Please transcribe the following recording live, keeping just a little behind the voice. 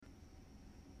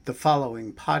The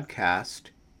following podcast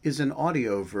is an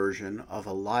audio version of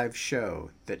a live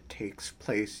show that takes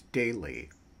place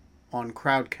daily on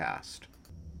Crowdcast.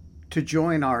 To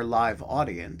join our live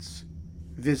audience,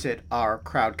 visit our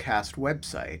Crowdcast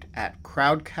website at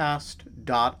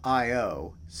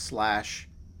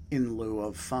crowdcast.io/in lieu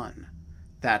of fun.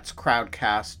 That's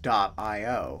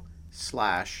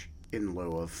crowdcast.io/in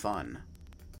lieu of fun.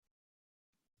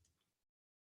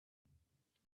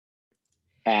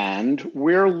 And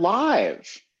we're live.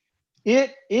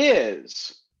 It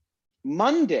is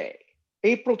Monday,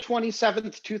 April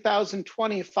 27th,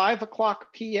 2020, 5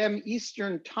 o'clock p.m.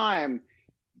 Eastern Time.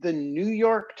 The New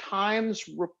York Times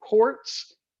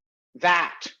reports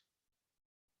that,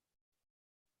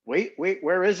 wait,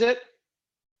 where is it?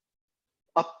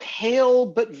 A pale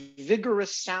but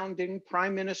vigorous sounding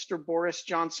Prime Minister Boris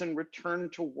Johnson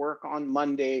returned to work on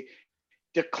Monday,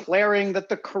 declaring that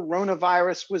the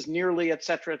coronavirus was nearly, et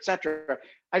cetera, et cetera.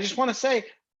 I just want to say,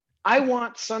 I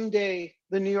want someday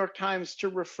the New York Times to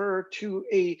refer to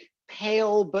a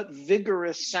pale but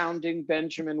vigorous sounding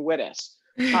Benjamin Wittes.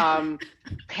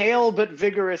 Pale but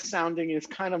vigorous sounding is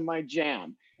kind of my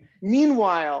jam.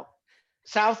 Meanwhile,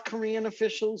 South Korean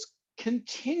officials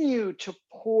continue to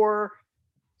pour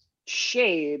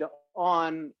shade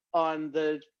on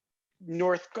the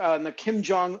Kim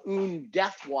Jong-un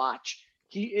death watch.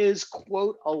 He is,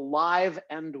 quote, alive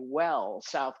and well,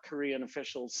 South Korean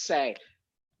officials say.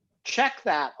 Check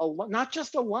that, not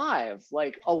just alive,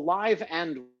 like alive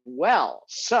and well.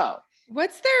 So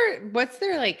what's their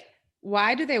like,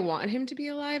 why do they want him to be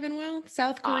alive and well,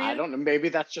 South Korea? I don't know, maybe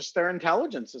that's just their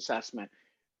intelligence assessment.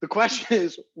 The question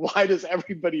is, why does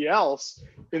everybody else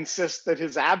insist that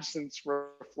his absence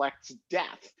reflects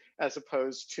death as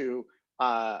opposed to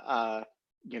a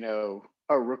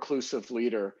reclusive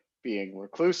leader being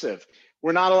reclusive?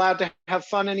 We're not allowed to have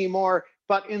fun anymore,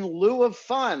 but in lieu of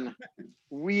fun,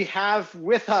 we have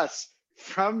with us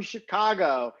from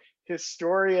Chicago,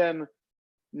 historian,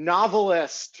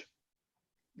 novelist,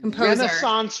 composer,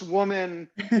 Renaissance woman,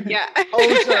 yeah,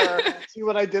 composer. See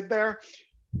what I did there?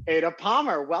 Ada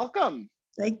Palmer, welcome.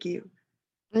 Thank you.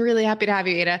 I'm really happy to have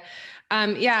you, Ada.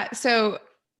 So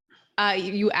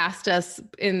you asked us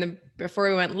before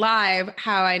we went live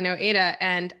how I know Ada,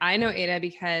 and I know Ada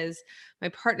because my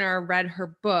partner read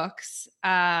her books.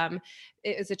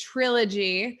 It was a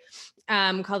trilogy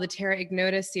called the Terra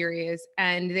Ignota series,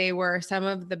 and they were some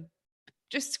of the,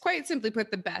 just quite simply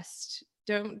put, the best.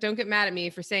 Don't get mad at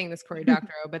me for saying this, Cory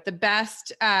Doctorow, but the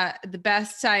best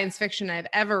science fiction I've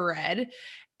ever read.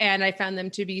 And I found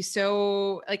them to be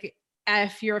so, like,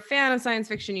 if you're a fan of science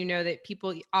fiction, you know that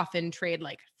people often trade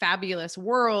like fabulous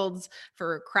worlds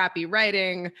for crappy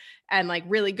writing and like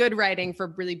really good writing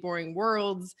for really boring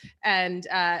worlds. And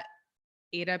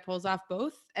Ada pulls off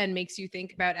both and makes you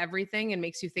think about everything and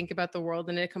makes you think about the world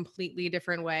in a completely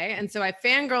different way. And so I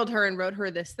fangirled her and wrote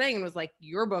her this thing and was like,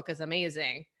 your book is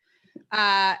amazing.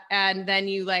 And then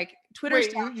you like Twitter.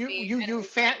 Wait, you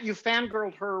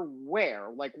fangirled her where?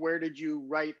 Like, where did you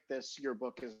write this? Your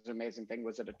book is an amazing thing.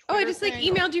 Was it a Twitter I just like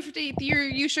emailed you for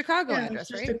your Chicago address,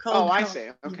 right? I see.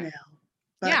 Okay. Email.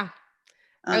 Yeah.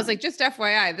 I was like, just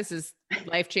FYI, this is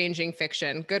life-changing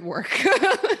fiction. Good work.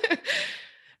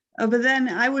 But then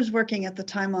I was working at the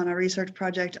time on a research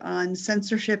project on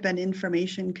censorship and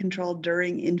information control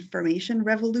during information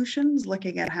revolutions,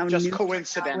 looking at how just new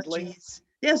coincidentally.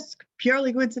 Yes,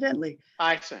 purely coincidentally.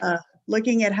 I see.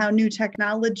 Looking at how new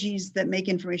technologies that make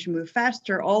information move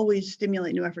faster always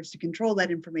stimulate new efforts to control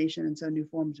that information, and so new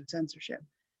forms of censorship.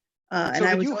 So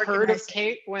had you heard of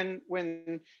Kate when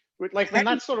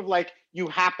that's sort of like you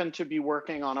happen to be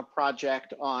working on a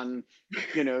project on,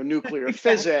 nuclear Exactly.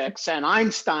 physics, and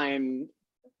Einstein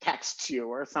texts you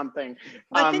or something.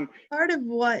 Well, I think part of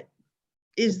what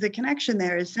is the connection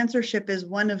there is censorship is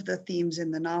one of the themes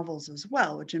in the novels as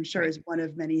well, which I'm sure is one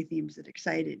of many themes that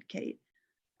excited Kate.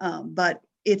 But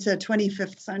it's a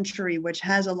 25th century, which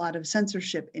has a lot of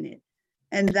censorship in it.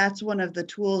 And that's one of the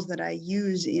tools that I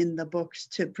use in the books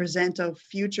to present a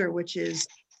future which is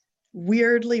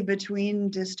weirdly between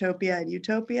dystopia and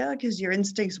utopia, because your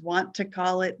instincts want to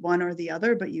call it one or the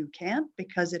other, but you can't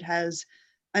because it has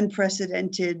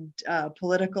unprecedented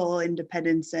political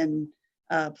independence and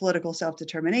political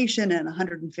self-determination and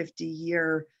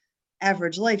 150-year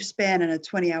average lifespan and a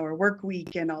 20-hour work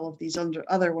week and all of these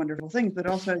other wonderful things, but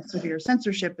also severe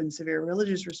censorship and severe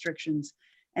religious restrictions.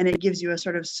 And it gives you a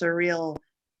sort of surreal,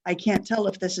 I can't tell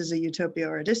if this is a utopia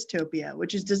or a dystopia,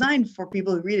 which is designed for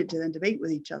people who read it to then debate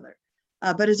with each other.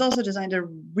 But it's also designed to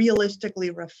realistically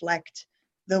reflect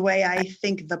the way I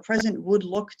think the present would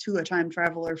look to a time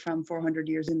traveler from 400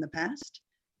 years in the past.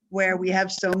 where we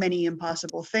have so many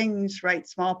impossible things, right?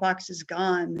 Smallpox is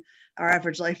gone. Our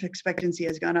average life expectancy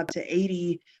has gone up to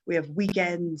 80. We have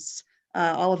weekends,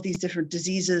 all of these different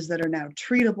diseases that are now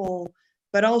treatable,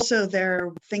 but also there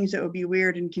are things that would be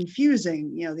weird and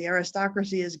confusing. You know, the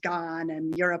aristocracy is gone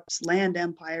and Europe's land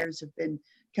empires have been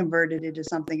converted into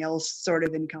something else sort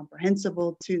of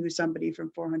incomprehensible to somebody from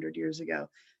 400 years ago.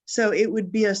 So it would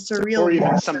be a surreal, or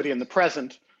even somebody in the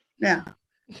present. Yeah,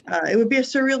 it would be a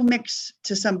surreal mix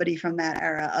to somebody from that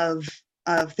era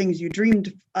of things you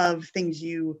dreamed of, things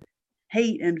you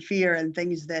hate and fear, and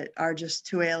things that are just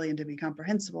too alien to be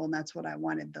comprehensible. And that's what I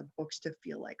wanted the books to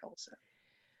feel like also.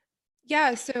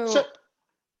 Yeah, so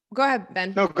go ahead,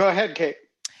 Ben. No, go ahead, Kate.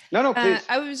 No, please.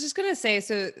 I was just gonna say,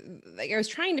 so like I was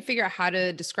trying to figure out how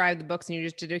to describe the books, and you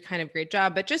just did a kind of great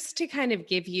job. But just to kind of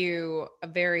give you a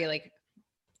very like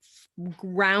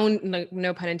ground,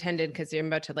 no pun intended, because you're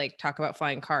about to like talk about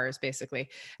flying cars, basically.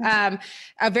 A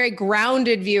very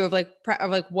grounded view of like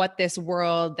what this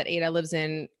world that Ada lives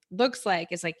in looks like.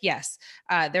 Is like, yes,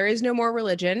 there is no more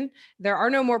religion. There are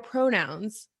no more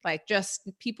pronouns. Like, just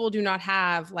people do not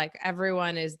have like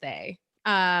everyone is they.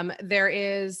 There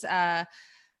is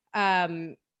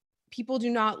people do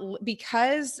not,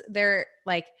 because they're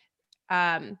like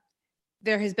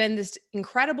there has been this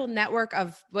incredible network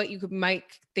of what you might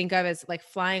think of as like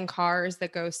flying cars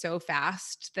that go so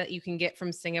fast that you can get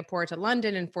from Singapore to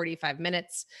London in 45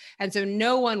 minutes. And so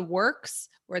no one works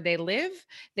where they live.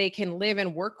 They can live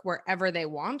and work wherever they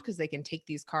want because they can take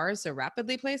these cars so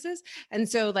rapidly places. And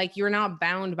so like you're not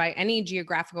bound by any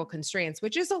geographical constraints,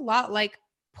 which is a lot like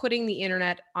putting the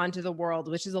internet onto the world,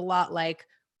 which is a lot like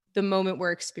the moment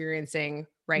we're experiencing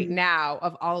right now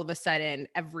of all of a sudden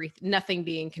nothing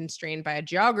being constrained by a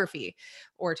geography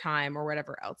or time or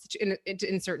whatever else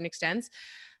in certain extents.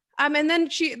 And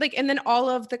then all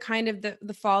of the kind of the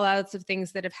fallouts of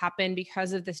things that have happened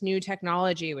because of this new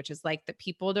technology, which is like that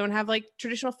people don't have like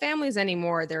traditional families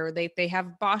anymore. They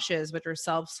have Bosches, which are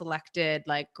self-selected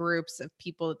like groups of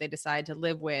people that they decide to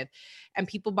live with, and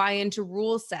people buy into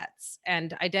rule sets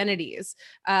and identities.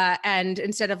 And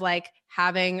instead of like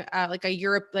having like a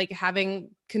Europe, like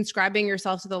conscribing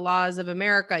yourself to the laws of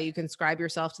America, you conscribe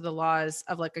yourself to the laws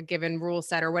of like a given rule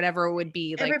set or whatever it would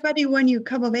be. Like, everybody, when you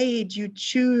come of age, you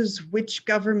choose which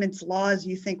government's laws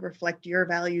you think reflect your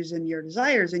values and your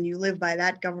desires, and you live by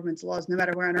that government's laws no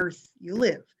matter where on earth you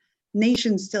live.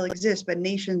 Nations still exist, but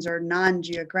nations are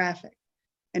non-geographic.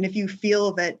 And if you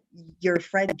feel that you're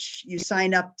French, you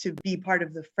sign up to be part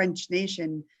of the French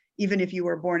nation, even if you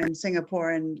were born in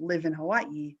Singapore and live in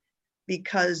Hawaii,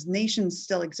 because nations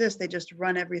still exist. They just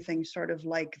run everything sort of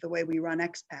like the way we run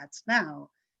expats now,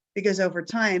 because over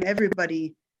time,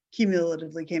 everybody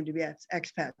cumulatively came to be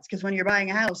expats. Because when you're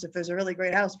buying a house, if there's a really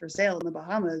great house for sale in the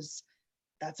Bahamas,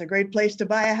 that's a great place to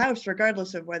buy a house,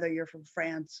 regardless of whether you're from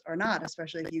France or not,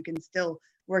 especially if you can still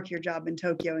work your job in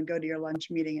Tokyo and go to your lunch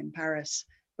meeting in Paris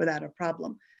without a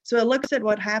problem. So it looks at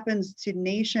what happens to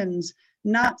nations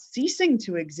not ceasing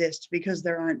to exist because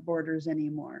there aren't borders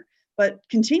anymore, but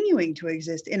continuing to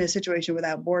exist in a situation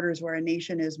without borders, where a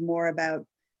nation is more about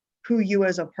who you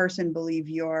as a person believe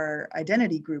your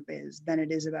identity group is than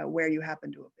it is about where you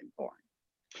happen to have been born.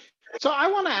 So I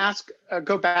want to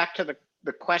go back to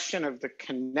the question of the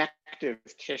connective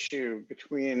tissue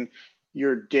between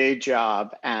your day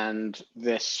job and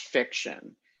this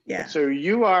fiction. Yeah. So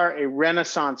you are a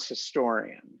Renaissance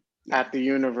historian at the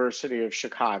University of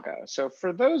Chicago. So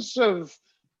for those of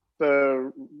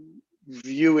the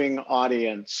viewing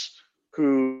audience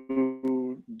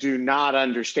who do not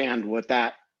understand what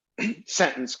that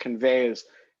sentence conveys,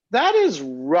 that is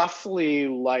roughly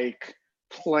like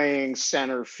playing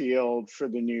center field for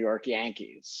the New York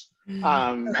Yankees.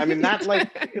 I mean, that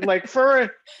like for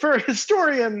a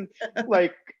historian,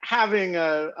 like having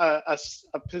a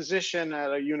position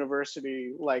at a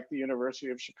university like the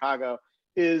University of Chicago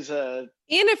is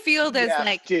in a field as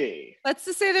like, let's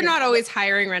just say they're not always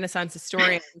hiring Renaissance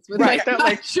historians with right,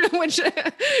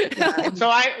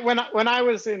 So when I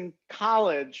was in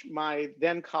college, my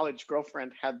then college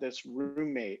girlfriend had this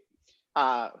roommate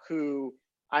who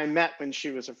I met when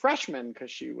she was a freshman, because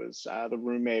she was the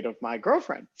roommate of my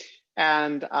girlfriend.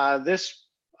 And this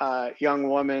young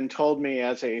woman told me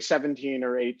as a 17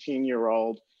 or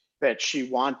 18-year-old that she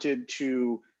wanted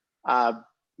to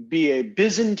be a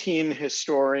Byzantine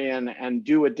historian and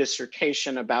do a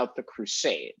dissertation about the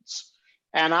Crusades.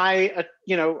 And I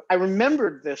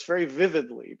remembered this very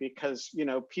vividly because,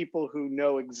 people who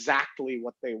know exactly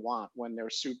what they want when they're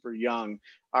super young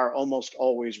are almost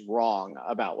always wrong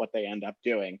about what they end up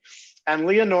doing. And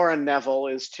Leonora Neville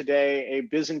is today a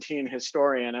Byzantine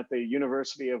historian at the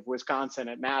University of Wisconsin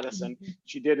at Madison.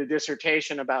 She did a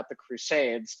dissertation about the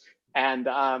Crusades. And,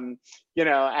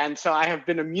 and so I have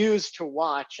been amused to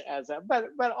watch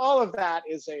but all of that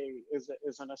is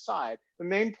an aside. The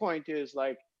main point is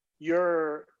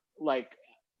you're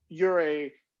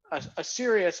a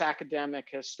serious academic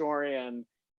historian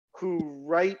who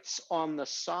writes on the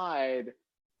side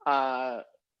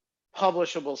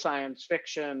publishable science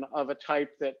fiction of a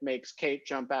type that makes Kate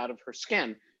jump out of her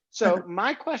skin. So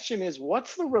my question is,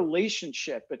 what's the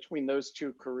relationship between those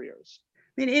two careers?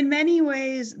 I mean, in many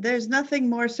ways, there's nothing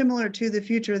more similar to the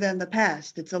future than the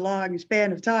past. It's a long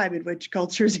span of time in which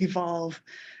cultures evolve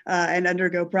and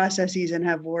undergo processes and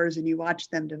have wars, and you watch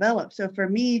them develop. So for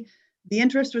me, the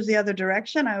interest was the other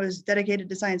direction. I was dedicated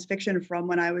to science fiction from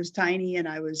when I was tiny, and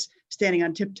I was standing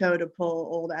on tiptoe to pull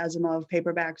old Asimov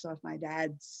paperbacks off my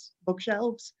dad's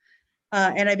bookshelves.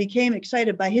 And I became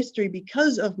excited by history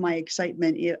because of my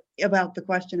excitement about the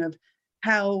question of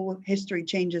how history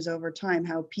changes over time,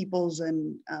 how peoples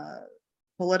and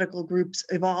political groups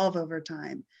evolve over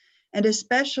time, and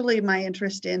especially my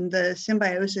interest in the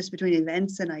symbiosis between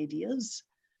events and ideas.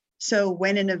 So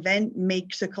when an event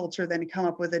makes a culture then come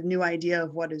up with a new idea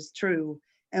of what is true,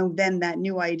 and then that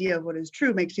new idea of what is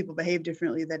true makes people behave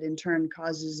differently, that in turn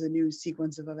causes a new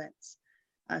sequence of events.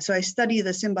 So I study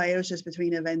the symbiosis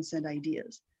between events and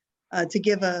ideas. To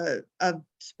give a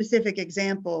specific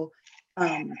example,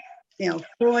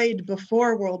 Freud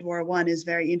before World War I is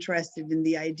very interested in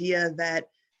the idea that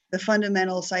the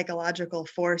fundamental psychological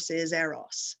force is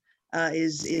eros,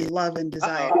 is love and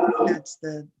desire. That's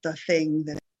the thing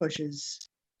that pushes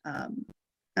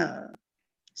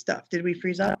stuff. Did we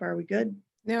freeze up? Are we good?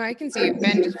 No, I can see you.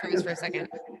 Ben just froze for a second.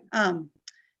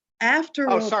 After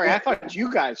I thought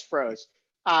you guys froze.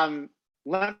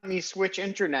 Let me switch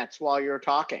internets while you're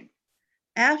talking.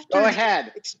 After go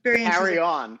ahead, experience carry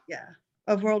on.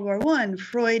 Of World War I,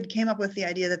 Freud came up with the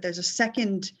idea that there's a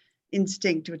second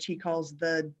instinct, which he calls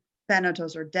the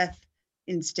thanatos or death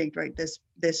instinct, right? This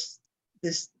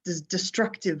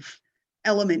destructive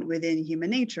element within human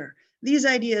nature. These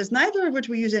ideas, neither of which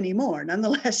we use anymore,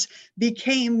 nonetheless,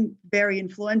 became very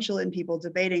influential in people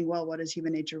debating, well, what is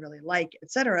human nature really like,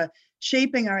 et cetera,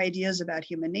 shaping our ideas about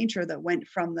human nature that went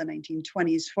from the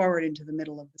 1920s forward into the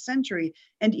middle of the century,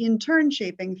 and in turn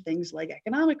shaping things like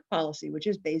economic policy, which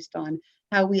is based on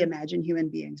how we imagine human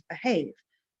beings behave.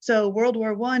 So World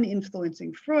War I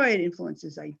influencing Freud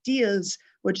influences ideas,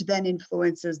 which then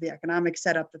influences the economic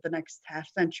setup that the next half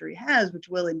century has, which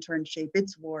will in turn shape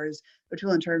its wars, which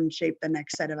will in turn shape the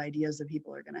next set of ideas that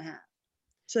people are going to have.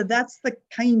 So that's the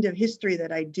kind of history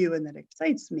that I do and that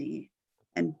excites me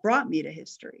and brought me to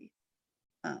history.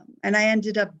 And I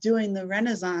ended up doing the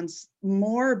Renaissance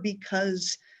more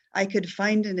because I could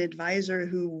find an advisor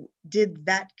who did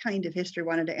that kind of history,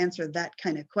 wanted to answer that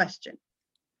kind of question.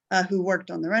 Who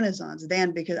worked on the Renaissance,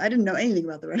 than because I didn't know anything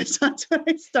about the Renaissance when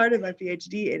I started my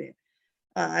PhD in it.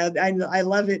 I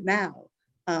love it now,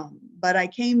 but I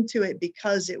came to it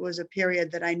because it was a period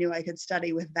that I knew I could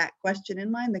study with that question in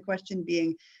mind. The question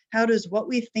being, how does what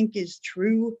we think is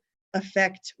true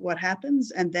affect what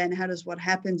happens? And then how does what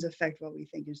happens affect what we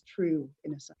think is true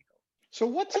in a cycle? So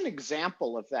what's an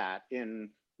example of that in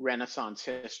Renaissance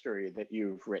history that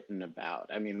you've written about?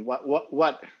 I mean,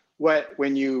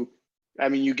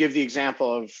 you give the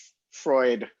example of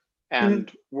Freud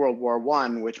and World War I,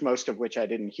 most of which I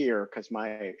didn't hear because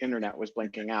my internet was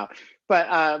blinking out.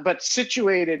 But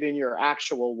situated in your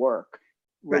actual work,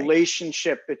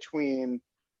 relationship between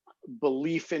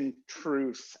belief in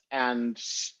truth and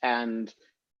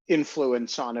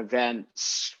influence on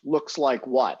events looks like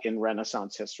what in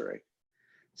Renaissance history?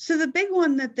 So the big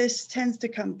one that this tends to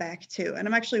come back to, and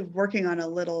I'm actually working on a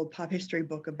little pop history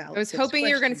book about. I was hoping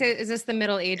you were going to say, is this the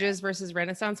Middle Ages versus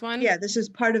Renaissance one? Yeah, this is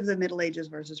part of the Middle Ages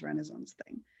versus Renaissance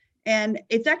thing. And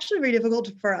it's actually very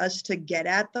difficult for us to get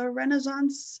at the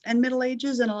Renaissance and Middle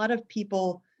Ages. And a lot of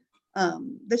people,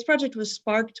 this project was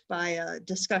sparked by a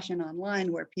discussion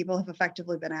online where people have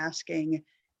effectively been asking,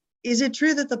 is it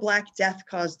true that the Black Death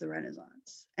caused the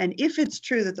Renaissance? And if it's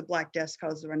true that the Black Death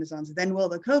caused the Renaissance, then will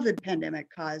the COVID pandemic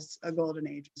cause a golden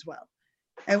age as well?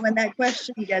 And when that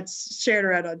question gets shared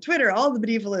around on Twitter, all the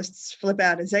medievalists flip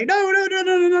out and say, no,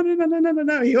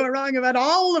 you are wrong about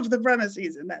all of the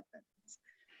premises in that sentence.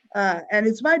 And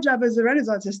it's my job as a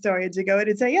Renaissance historian to go in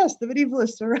and say, yes, the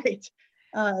medievalists are right.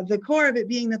 The core of it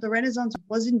being that the Renaissance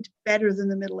wasn't better than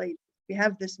the Middle Ages. We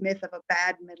have this myth of a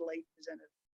bad Middle Ages and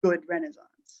a good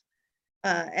Renaissance.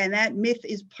 And that myth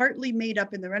is partly made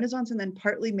up in the Renaissance and then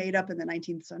partly made up in the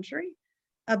 19th century.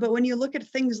 But when you look at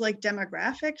things like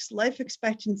demographics, life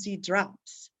expectancy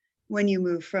drops when you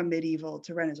move from medieval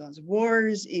to Renaissance.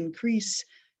 Wars increase,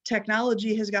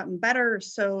 technology has gotten better,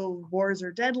 so wars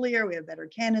are deadlier, we have better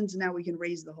cannons, and now we can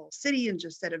raise the whole city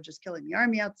instead of just killing the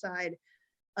army outside.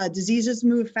 Diseases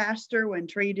move faster when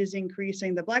trade is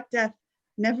increasing. The Black Death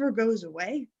never goes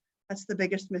away. That's the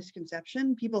biggest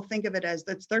misconception. People think of it as,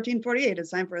 that's 1348, it's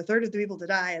time for a third of the people to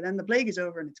die, and then the plague is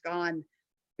over and it's gone,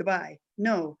 goodbye.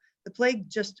 No, the plague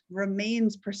just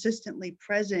remains persistently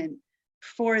present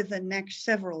for the next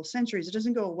several centuries. It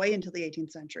doesn't go away until the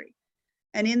 18th century.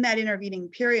 And in that intervening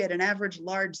period, an average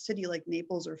large city like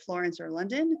Naples or Florence or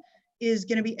London is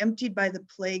going to be emptied by the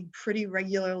plague pretty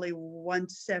regularly,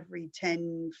 once every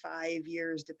 10, 5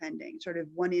 years, depending, sort of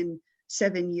 1 in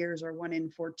 7 years or 1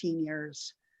 in 14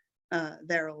 years.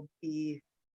 There'll be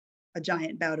a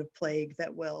giant bout of plague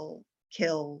that will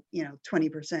kill, 20%,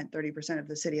 30% of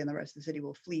the city, and the rest of the city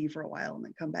will flee for a while and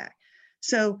then come back.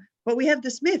 So, but we have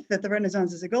this myth that the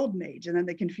Renaissance is a golden age, and then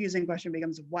the confusing question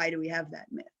becomes, why do we have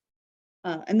that myth?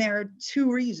 And there are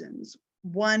 2 reasons,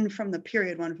 one from the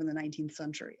period, one from the 19th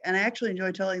century. And I actually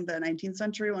enjoy telling the 19th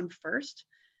century one first,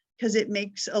 because it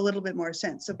makes a little bit more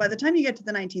sense. So by the time you get to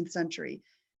the 19th century,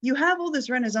 you have all this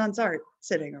Renaissance art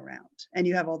sitting around, and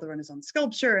you have all the Renaissance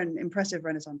sculpture and impressive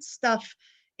Renaissance stuff.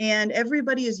 And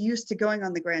everybody is used to going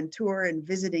on the grand tour and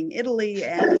visiting Italy.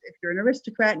 And if you're an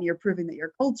aristocrat and you're proving that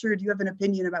you're cultured, you have an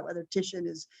opinion about whether Titian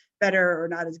is better or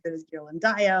not as good as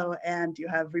Ghirlandaio, and you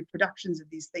have reproductions of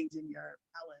these things in your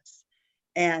palace,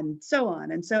 and so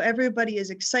on. And so everybody is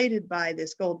excited by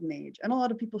this golden age, and a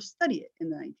lot of people study it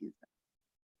in the 19th century.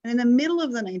 And in the middle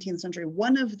of the 19th century,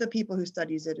 one of the people who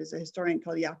studies it is a historian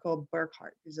called Jakob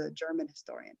Burckhardt, who's a German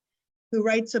historian, who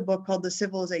writes a book called The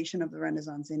Civilization of the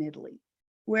Renaissance in Italy,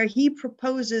 where he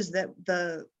proposes that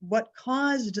what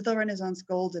caused the Renaissance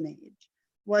golden age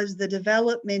was the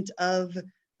development of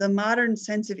the modern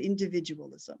sense of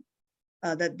individualism.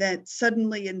 That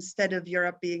suddenly, instead of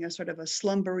Europe being a sort of a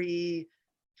slumbery,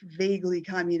 vaguely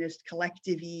communist,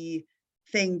 collective-y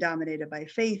thing dominated by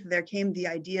faith, there came the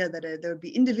idea that there would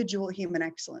be individual human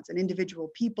excellence, and individual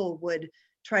people would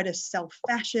try to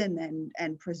self-fashion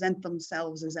and present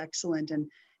themselves as excellent,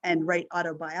 and write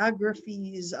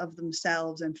autobiographies of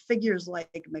themselves, and figures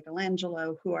like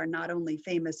Michelangelo, who are not only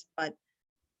famous, but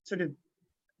sort of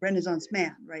Renaissance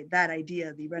man, right? That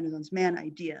idea, the Renaissance man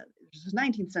idea, which is a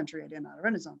 19th century idea, not a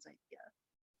Renaissance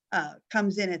idea,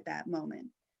 comes in at that moment.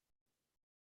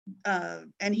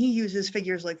 And he uses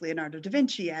figures like Leonardo da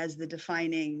Vinci as the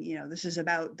defining, this is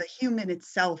about the human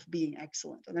itself being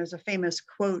excellent. And there's a famous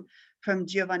quote from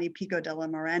Giovanni Pico della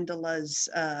Mirandola's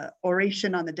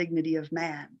Oration on the Dignity of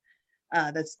Man,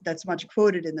 that's much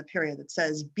quoted in the period, that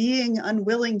says, "Being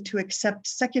unwilling to accept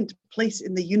second place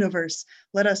in the universe,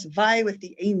 let us vie with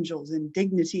the angels in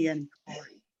dignity and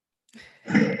glory."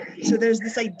 So there's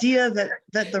this idea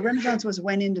that the Renaissance was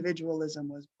when individualism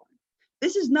was born.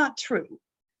 This is not true,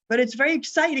 but it's very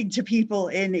exciting to people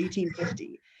in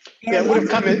 1850. Yeah, it would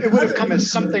have come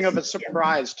as something of a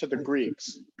surprise to the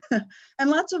Greeks. And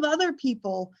lots of other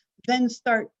people then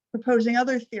start proposing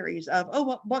other theories of,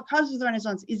 what causes the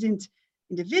Renaissance isn't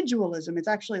individualism, it's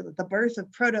actually the birth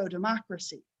of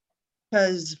proto-democracy.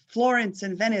 Because Florence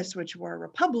and Venice, which were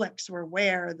republics, were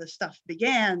where the stuff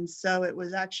began. So it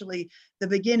was actually the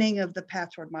beginning of the path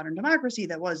toward modern democracy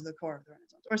that was the core of the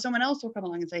Renaissance. Or someone else will come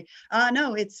along and say,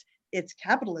 no, it's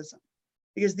capitalism.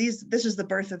 Because this is the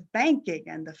birth of banking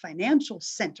and the financial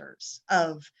centers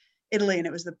of Italy, and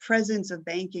it was the presence of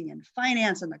banking and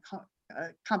finance and the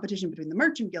competition between the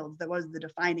merchant guilds that was the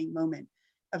defining moment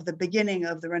of the beginning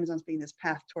of the Renaissance being this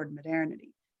path toward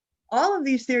modernity. All of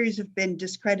these theories have been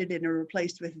discredited and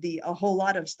replaced with a whole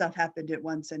lot of stuff happened at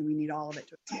once and we need all of it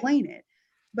to explain it.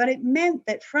 But it meant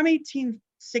that from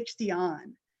 1860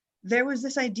 on, there was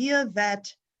this idea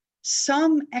that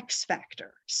some X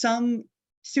factor, some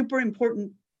super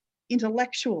important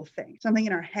intellectual thing, something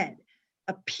in our head,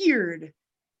 appeared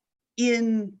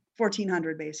in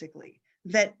 1400 basically,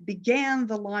 that began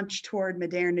the launch toward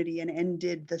modernity and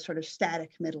ended the sort of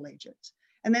static Middle Ages.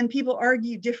 And then people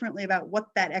argue differently about what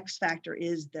that X factor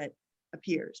is that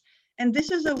appears. And this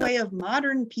is a way of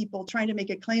modern people trying to make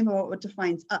a claim about what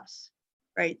defines us,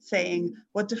 right? Saying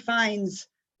what defines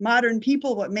modern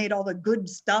people, what made all the good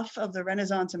stuff of the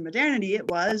Renaissance and modernity, it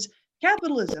was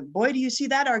capitalism. Boy, do you see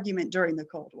that argument during the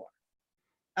Cold War.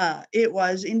 It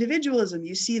was individualism.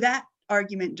 You see that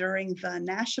argument during the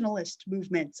nationalist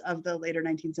movements of the later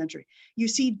 19th century. You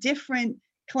see different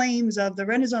claims of the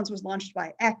Renaissance was launched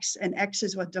by X, and X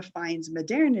is what defines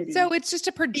modernity. So it's just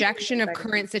a projection of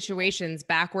current situations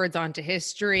backwards onto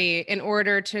history in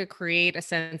order to create a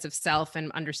sense of self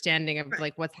and understanding of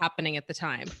like what's happening at the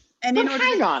time. And But in order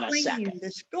hang to on a explain second.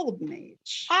 this golden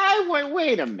age.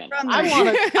 Wait a minute. From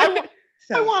I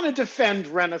the- want to defend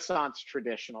Renaissance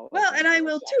traditionalism. Well, and I for a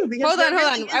will second. too, because Hold on.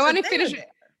 really I want to is a finish there,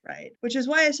 it. right? Which is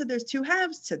why I said there's two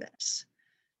halves to this.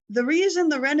 The reason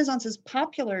the Renaissance is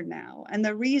popular now, and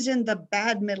the reason the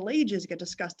bad Middle Ages get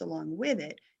discussed along with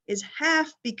it, is half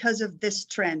because of this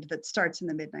trend that starts in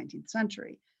the mid-19th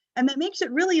century. And that makes it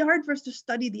really hard for us to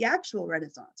study the actual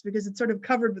Renaissance, because it's sort of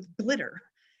covered with glitter,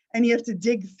 and you have to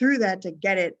dig through that to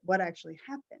get at what actually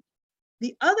happened.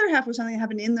 The other half was something that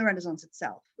happened in the Renaissance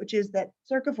itself, which is that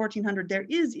circa 1400, there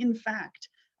is in fact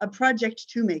a project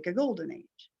to make a golden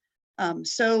age.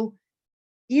 So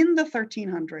in the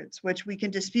 1300s, which we can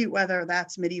dispute whether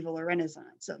that's medieval or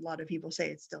Renaissance. A lot of people say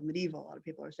it's still medieval. A lot of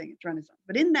people are saying it's Renaissance.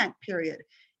 But in that period,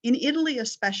 in Italy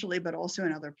especially, but also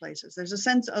in other places, there's a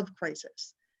sense of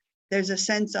crisis. There's a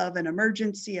sense of an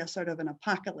emergency, a sort of an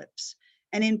apocalypse.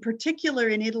 And in particular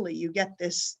in Italy, you get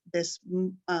this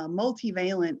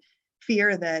multivalent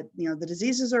fear that, you know, the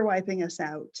diseases are wiping us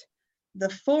out. The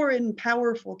foreign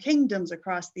powerful kingdoms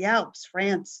across the Alps,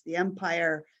 France, the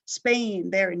Empire, Spain,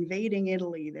 they're invading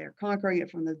Italy. They're conquering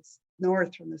it from the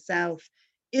north, from the south.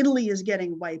 Italy is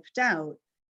getting wiped out.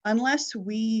 Unless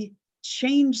we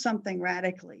change something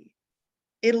radically,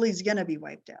 Italy's going to be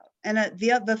wiped out. And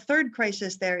the third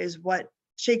crisis there is what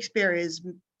Shakespeare is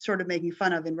sort of making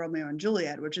fun of in Romeo and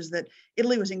Juliet, which is that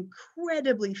Italy was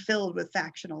incredibly filled with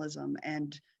factionalism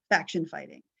and faction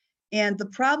fighting. And the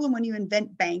problem when you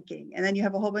invent banking, and then you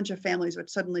have a whole bunch of families which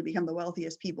suddenly become the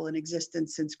wealthiest people in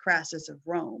existence since Crassus of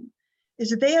Rome, is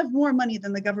that they have more money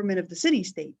than the government of the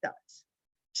city-state does.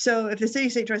 So if the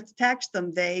city-state tries to tax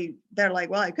them, they're like,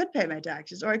 well, I could pay my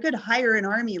taxes, or I could hire an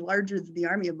army larger than the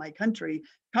army of my country,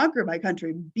 conquer my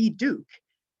country, be duke,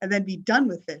 and then be done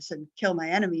with this and kill my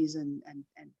enemies and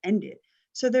end it.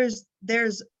 So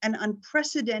there's an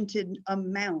unprecedented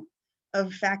amount of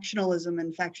factionalism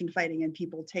and faction fighting and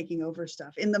people taking over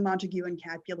stuff in the Montague and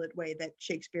Capulet way that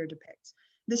Shakespeare depicts.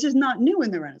 This is not new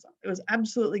in the Renaissance. It was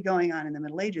absolutely going on in the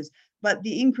Middle Ages, but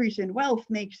the increase in wealth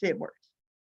makes it worse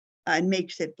and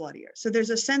makes it bloodier. So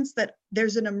there's a sense that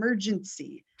there's an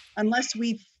emergency. Unless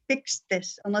we fix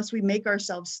this, unless we make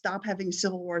ourselves stop having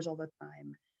civil wars all the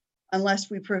time, unless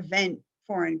we prevent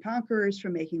foreign conquerors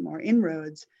from making more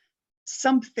inroads,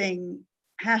 something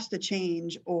has to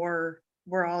change or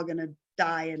we're all going to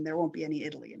die and there won't be any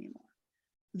Italy anymore.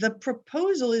 The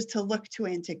proposal is to look to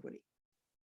antiquity,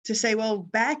 to say, well,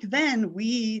 back then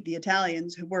we, the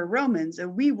Italians who were Romans,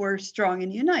 and we were strong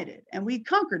and united, and we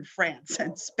conquered France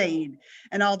and Spain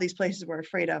and all these places we're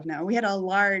afraid of now. We had a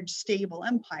large, stable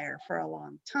empire for a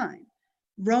long time.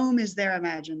 Rome is their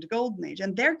imagined golden age,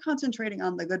 and they're concentrating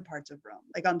on the good parts of Rome,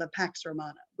 like on the Pax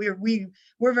Romana.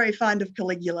 We're very fond of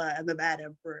Caligula and the bad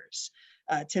emperors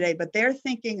today, but they're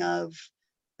thinking of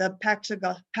the Pax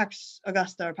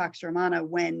Augusta or Pax Romana,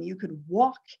 when you could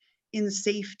walk in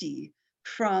safety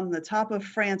from the top of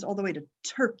France all the way to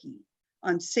Turkey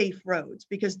on safe roads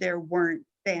because there weren't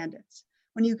bandits.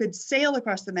 When you could sail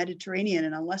across the Mediterranean,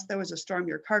 and unless there was a storm,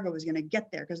 your cargo was going to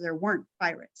get there because there weren't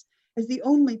pirates. It's the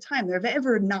only time there have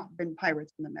ever not been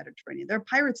pirates in the Mediterranean. There are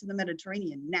pirates in the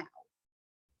Mediterranean now,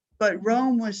 but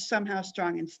Rome was somehow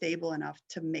strong and stable enough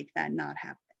to make that not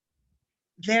happen.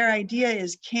 Their idea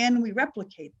is, can we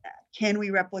replicate that? Can we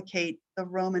replicate the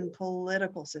Roman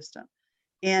political system?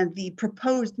 And the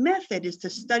proposed method is to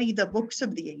study the books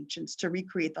of the ancients, to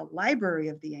recreate the library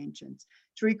of the ancients,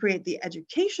 to recreate the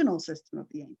educational system of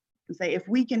the ancients, and say, if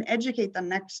we can educate the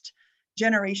next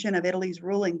generation of Italy's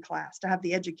ruling class to have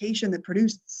the education that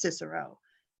produced Cicero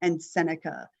and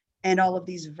Seneca and all of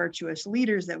these virtuous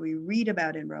leaders that we read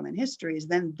about in Roman histories,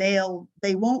 then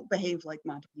they won't behave like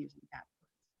Montagues and Capulets.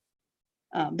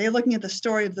 They're looking at the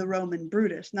story of the Roman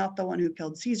Brutus, not the one who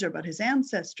killed Caesar, but his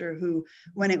ancestor, who,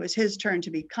 when it was his turn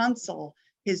to be consul,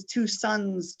 his two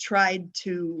sons tried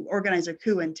to organize a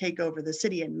coup and take over the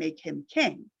city and make him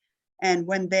king. And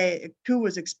when the coup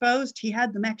was exposed, he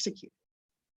had them executed,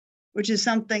 which is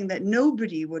something that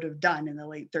nobody would have done in the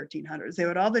late 1300s. They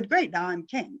would all have been, great, now I'm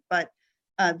king. But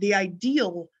the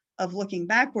ideal of looking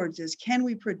backwards is, can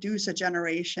we produce a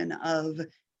generation of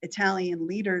Italian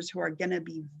leaders who are going to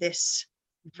be this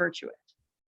virtuous?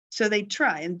 So they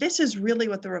try, and this is really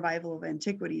what the revival of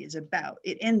antiquity is about.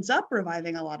 It ends up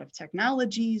reviving a lot of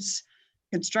technologies,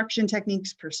 construction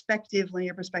techniques, perspective,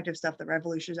 linear perspective stuff that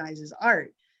revolutionizes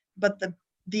art. But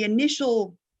the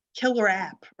initial killer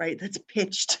app, right, that's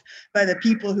pitched by the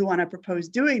people who want to propose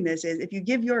doing this is, if you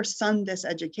give your son this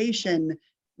education,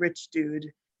 rich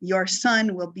dude, your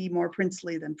son will be more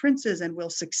princely than princes and will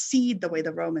succeed the way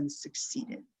the Romans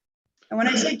succeeded. And when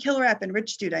I say killer app and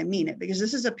rich dude, I mean it, because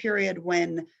this is a period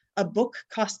when a book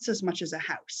costs as much as a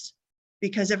house,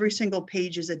 because every single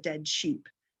page is a dead sheep,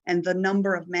 and the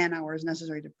number of man hours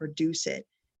necessary to produce it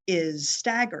is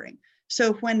staggering.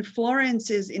 So when Florence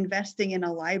is investing in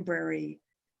a library,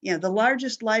 the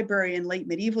largest library in late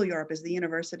medieval Europe is the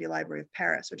University Library of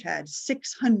Paris, which had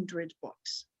 600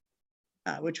 books,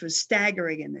 which was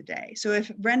staggering in the day. So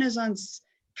if Renaissance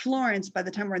Florence, by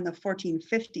the time we're in the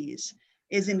 1450s,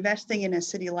 is investing in a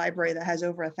city library that has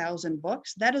over 1,000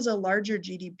 books, that is a larger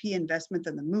GDP investment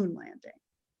than the moon landing.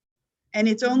 And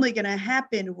it's only going to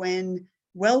happen when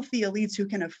wealthy elites who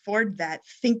can afford that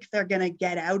think they're going to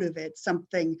get out of it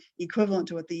something equivalent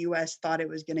to what the US thought it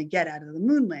was going to get out of the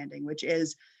moon landing, which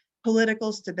is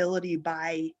political stability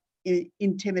by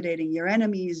intimidating your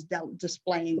enemies,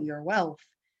 displaying your wealth.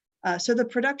 So the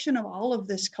production of all of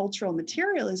this cultural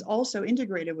material is also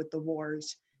integrated with the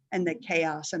wars and the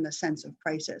chaos and the sense of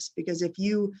crisis. Because if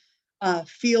you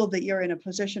feel that you're in a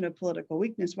position of political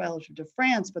weakness relative to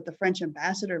France, but the French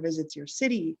ambassador visits your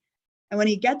city, and when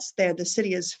he gets there, the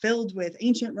city is filled with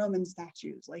ancient Roman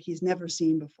statues like he's never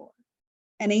seen before,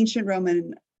 and ancient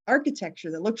Roman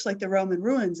architecture that looks like the Roman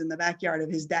ruins in the backyard of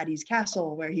his daddy's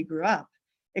castle where he grew up,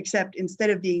 except instead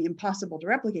of being impossible to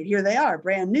replicate, here they are,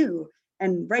 brand new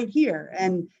and right here.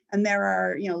 And there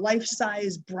are,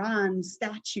 life-size bronze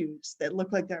statues that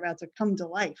look like they're about to come to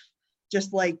life,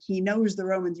 just like he knows the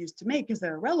Romans used to make, because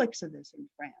there are relics of this in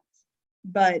France.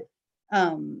 But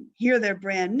here they're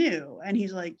brand new. And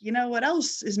he's like, what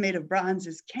else is made of bronze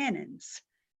is cannons.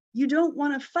 You don't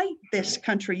want to fight this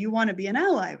country. You want to be an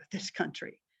ally with this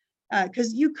country.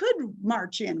 Because you could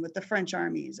march in with the French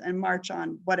armies and march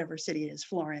on whatever city it is,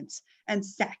 Florence, and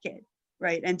sack it,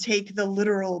 right? And take the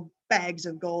literal bags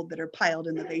of gold that are piled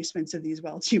in the basements of these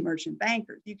wealthy merchant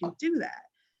bankers. You can do that.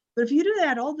 But if you do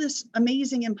that, all this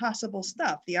amazing, impossible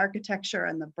stuff, the architecture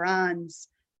and the bronze,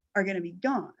 are going to be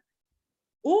gone.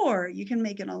 Or you can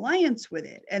make an alliance with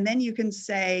it. And then you can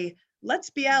say,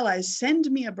 let's be allies.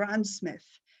 Send me a bronzesmith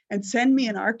and send me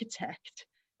an architect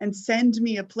and send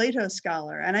me a Plato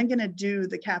scholar. And I'm going to do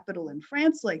the capital in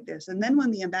France like this. And then when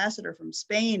the ambassador from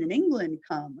Spain and England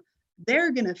come,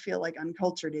 they're going to feel like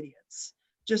uncultured idiots,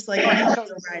 just like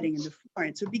riding into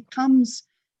Florence. So it becomes,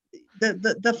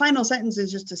 the final sentence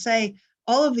is just to say,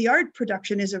 all of the art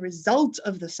production is a result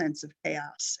of the sense of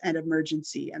chaos and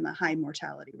emergency and the high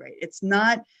mortality rate. It's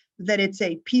not that it's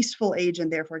a peaceful age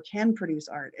and therefore can produce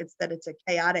art. It's that it's a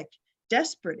chaotic,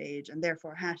 desperate age and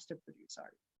therefore has to produce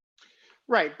art.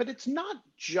 Right, but it's not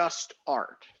just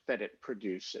art that it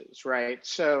produces, right?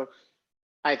 So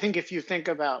I think if you think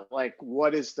about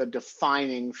what is the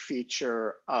defining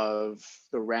feature of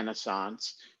the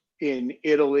Renaissance, in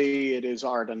Italy, it is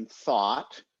art and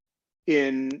thought.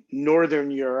 In Northern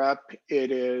Europe,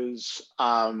 it is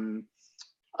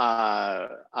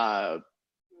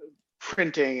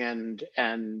printing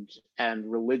and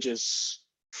religious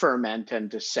ferment and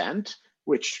dissent,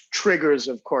 which triggers,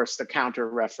 of course, the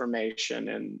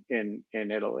Counter-Reformation in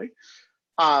Italy.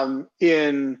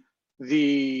 In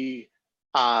the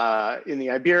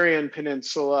Iberian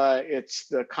Peninsula, it's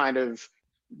the kind of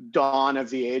dawn of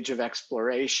the age of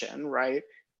exploration, right?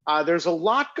 There's a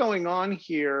lot going on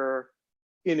here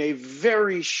in a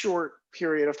very short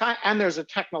period of time, and there's a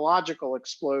technological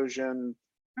explosion.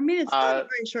 I mean, it's not a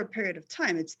very short period of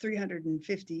time. It's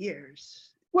 350 years.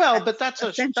 Well, but that's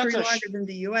a century longer than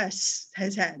the US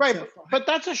has had. Right, so far. But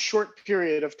that's a short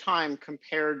period of time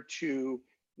compared to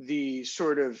the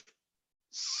sort of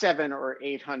 700 or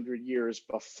 800 years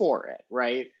before it,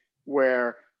 right?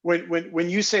 Where when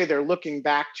you say they're looking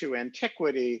back to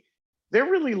antiquity, they're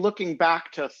really looking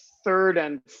back to 3rd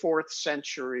and 4th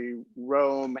century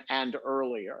Rome and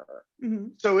earlier. Mm-hmm.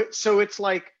 So it's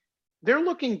like they're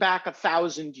looking back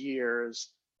 1,000 years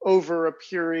over a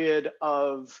period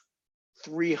of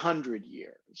 300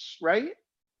 years, right?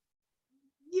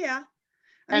 Yeah.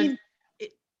 I mean,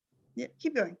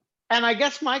 keep going. And I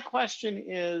guess my question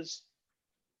is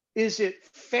it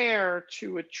fair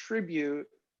to attribute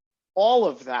all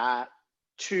of that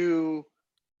to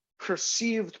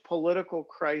perceived political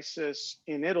crisis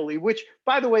in Italy, which,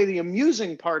 by the way, the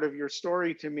amusing part of your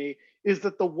story to me is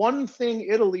that the one thing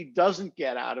Italy doesn't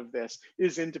get out of this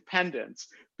is independence.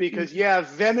 Because yeah,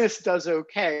 Venice does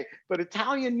okay, but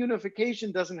Italian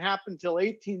unification doesn't happen till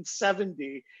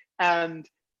 1870. And,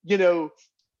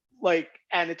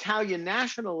 and Italian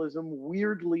nationalism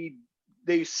weirdly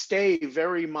they stay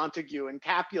very Montague and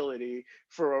Capulet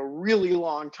for a really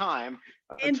long time.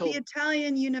 And the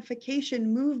Italian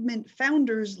unification movement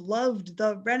founders loved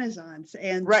the Renaissance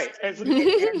and right,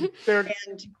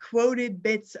 and quoted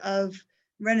bits of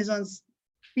Renaissance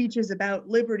speeches about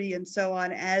liberty and so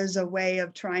on as a way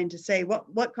of trying to say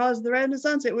what caused the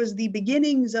Renaissance. It was the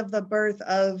beginnings of the birth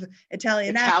of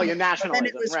Italian nationalism. And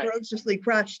it was ferociously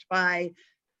crushed by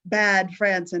bad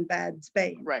France and bad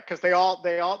Spain. Right, because they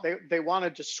want to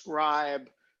describe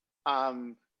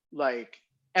like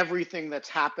everything that's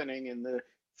happening in the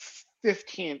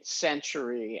 15th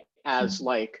century as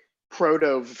like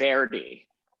proto-Verdi.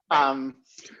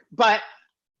 But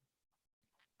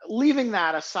leaving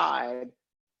that aside,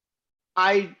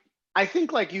 I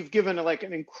think like you've given like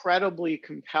an incredibly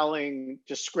compelling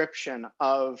description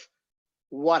of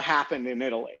what happened in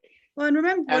Italy. Well, and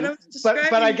remember what I was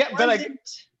describing what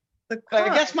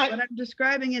I'm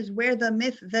describing is where the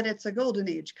myth that it's a golden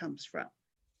age comes from,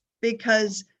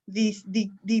 because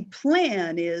the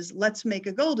plan is let's make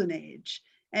a golden age,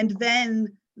 and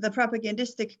then the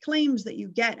propagandistic claims that you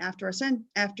get after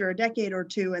a decade or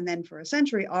two and then for a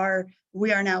century are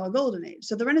we are now a golden age.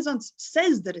 So the Renaissance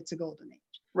says that it's a golden age.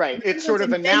 Right. It sort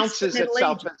of announces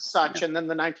itself as such, and then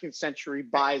the 19th century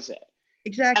buys it.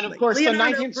 Exactly. And of course,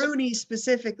 Leonardo Bruni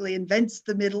specifically invents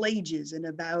the Middle Ages in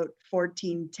about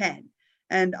 1410.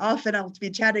 And often I'll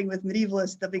be chatting with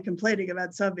medievalists, they'll be complaining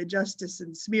about some injustice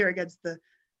and smear against the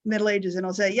Middle Ages, and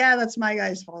I'll say, yeah, that's my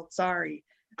guy's fault, sorry.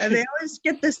 And they always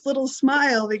get this little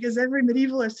smile because every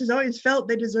medievalist has always felt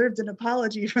they deserved an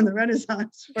apology from the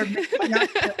Renaissance for making up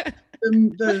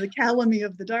the calumny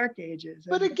of the Dark Ages.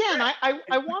 But again,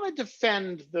 I want to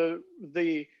defend the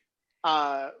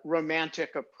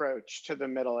romantic approach to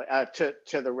the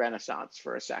to the Renaissance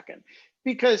for a second,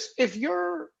 because if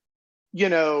you're,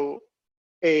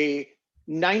 a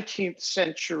 19th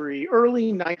century,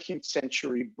 early 19th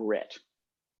century Brit,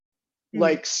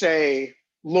 like say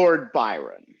Lord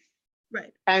Byron,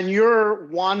 right, and you're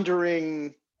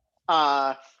wandering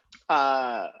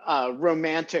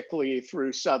romantically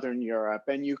through Southern Europe,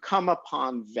 and you come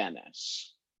upon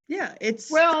Venice. Yeah,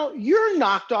 you're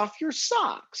knocked off your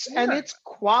socks, and it's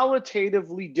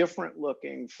qualitatively different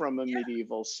looking from a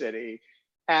medieval city,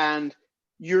 and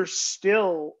you're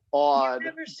still awed.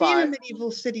 You've never seen a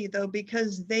medieval city though,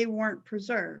 because they weren't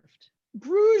preserved.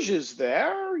 Bruges is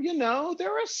there,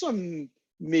 there are some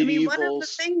medievals. One of the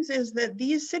things is that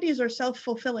these cities are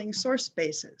self-fulfilling source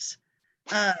spaces.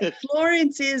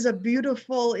 Florence is a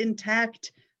beautiful,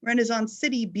 intact Renaissance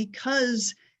city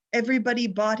because everybody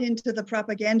bought into the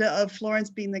propaganda of Florence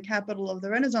being the capital of the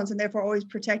Renaissance and therefore always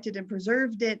protected and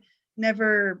preserved it.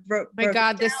 Never wrote. My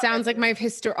God, this sounds like my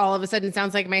all of a sudden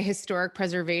sounds like my historic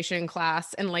preservation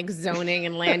class and like zoning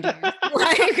and land use.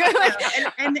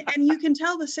 and you can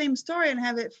tell the same story and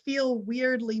have it feel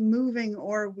weirdly moving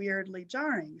or weirdly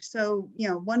jarring. So,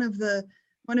 one of the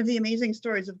amazing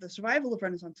stories of the survival of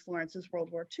Renaissance Florence is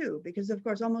World War II, because of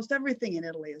course almost everything in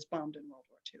Italy is bombed in World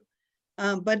War II.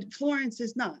 But Florence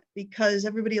is not, because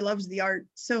everybody loves the art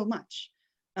so much,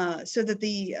 so that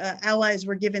the Allies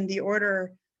were given the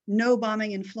order: no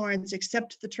bombing in Florence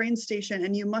except the train station,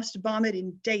 and you must bomb it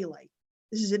in daylight.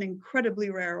 This is an incredibly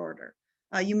rare order.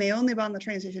 You may only bomb the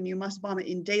train station, you must bomb it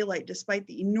in daylight, despite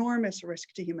the enormous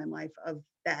risk to human life of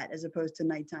that, as opposed to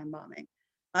nighttime bombing,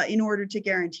 in order to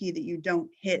guarantee that you don't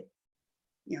hit,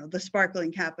 the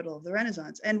sparkling capital of the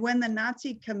Renaissance. And when the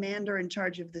Nazi commander in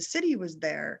charge of the city was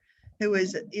there,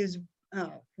 whose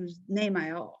name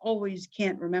I always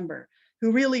can't remember,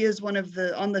 who really is one of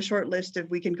on the short list of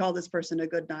we can call this person a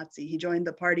good Nazi. He joined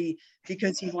the party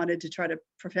because he wanted to try to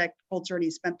protect culture, and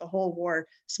he spent the whole war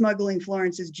smuggling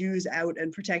Florence's Jews out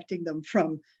and protecting them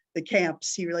from the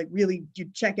camps. He really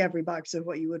you check every box of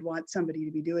what you would want somebody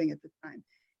to be doing at the time.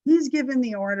 He's given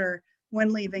the order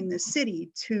when leaving the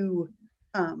city to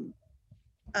bomb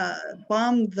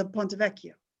the Ponte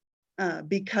Vecchio.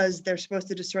 Because they're supposed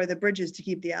to destroy the bridges to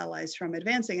keep the Allies from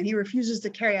advancing, and he refuses to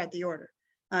carry out the order.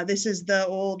 This is the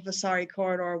old Vasari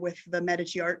corridor with the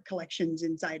Medici art collections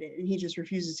inside it, and he just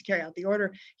refuses to carry out the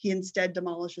order. He instead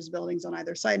demolishes buildings on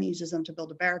either side and uses them to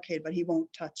build a barricade, but he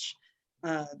won't touch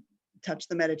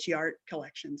the Medici art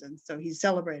collections, and so he's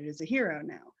celebrated as a hero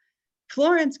now.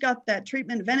 Florence got that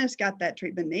treatment, Venice got that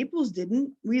treatment, Naples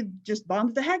didn't. We just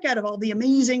bombed the heck out of all the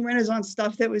amazing Renaissance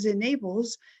stuff that was in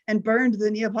Naples and burned the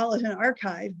Neapolitan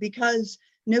archive because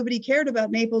nobody cared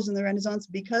about Naples in the Renaissance,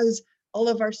 because all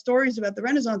of our stories about the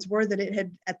Renaissance were that it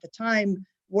had, at the time,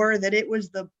 that it was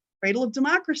the cradle of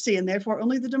democracy, and therefore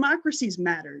only the democracies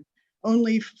mattered.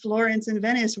 Only Florence and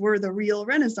Venice were the real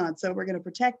Renaissance, so we're going to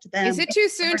protect them. Is it too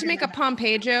soon to make a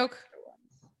Pompeii joke?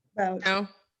 No.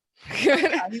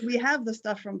 We have the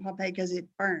stuff from Pompeii because it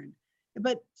burned.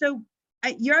 But so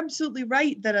you're absolutely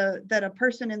right that a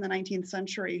person in the 19th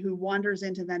century who wanders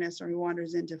into Venice or who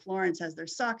wanders into Florence has their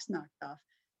socks knocked off.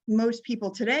 Most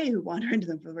people today who wander into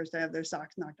them for the first time have their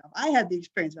socks knocked off. I had the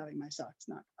experience of having my socks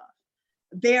knocked off.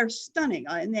 They are stunning.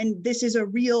 And this is a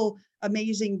real,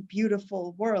 amazing,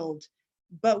 beautiful world.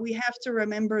 But we have to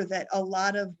remember that a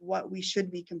lot of what we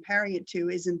should be comparing it to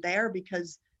isn't there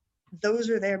because those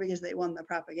are there because they won the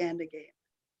propaganda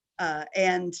game.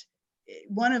 And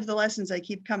one of the lessons I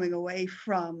keep coming away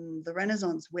from the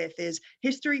Renaissance with is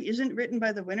history isn't written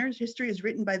by the winners. History is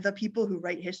written by the people who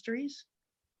write histories.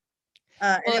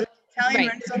 Well, Italian right.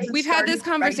 Renaissance We've had this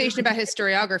started conversation about writing-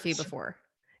 historiography before.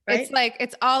 Right? It's like,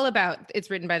 it's all about, it's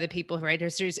written by the people who write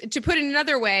histories. To put it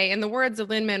another way, in the words of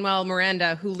Lin-Manuel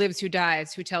Miranda, who lives, who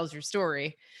dies, who tells your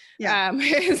story. Yeah.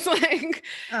 It's like,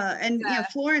 and you know,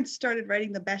 Florence started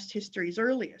writing the best histories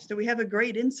earliest. So we have a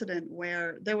great incident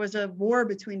where there was a war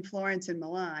between Florence and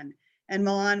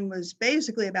Milan was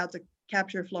basically about to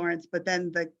capture Florence, but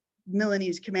then the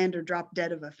Milanese commander dropped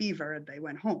dead of a fever and they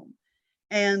went home.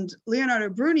 And Leonardo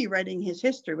Bruni, writing his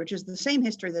history, which is the same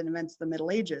history that invents the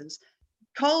Middle Ages,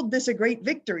 called this a great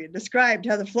victory and described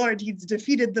how the Florentines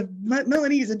defeated the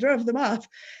Milanese and drove them off.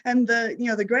 And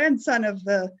the grandson of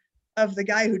the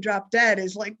guy who dropped dead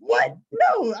is like, what?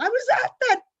 No, I was at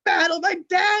that battle. My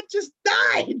dad just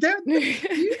died. You didn't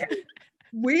win?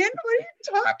 What are you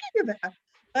talking about?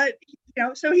 But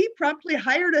so he promptly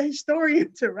hired a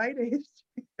historian to write a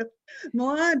history of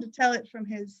Milan to tell it from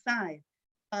his side.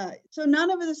 So none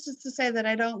of this is to say that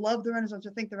I don't love the Renaissance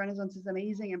or think the Renaissance is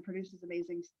amazing and produces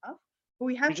amazing stuff. But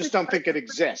we have You just don't think it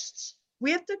exists.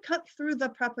 We have to cut through the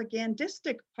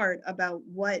propagandistic part about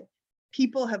what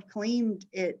people have claimed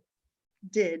it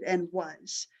did and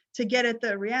was to get at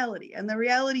the reality. And the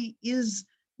reality is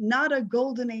not a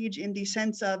golden age in the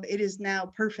sense of it is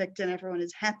now perfect and everyone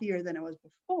is happier than it was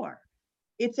before.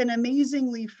 It's an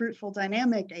amazingly fruitful,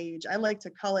 dynamic age. I like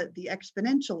to call it the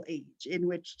exponential age, in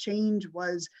which change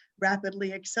was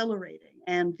rapidly accelerating,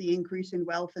 and the increase in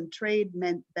wealth and trade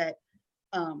meant that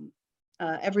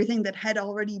everything that had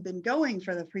already been going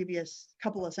for the previous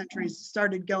couple of centuries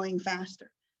started going faster,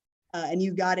 and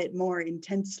you got it more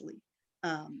intensely.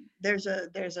 There's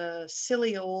a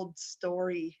silly old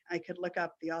story I could look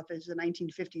up. The author's a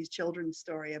 1950s children's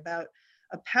story about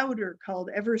a powder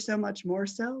called Ever So Much More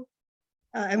So.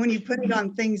 And when you put it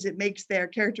on things, it makes their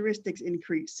characteristics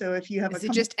increase. So if you have is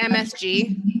it just MSG?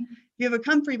 If you have a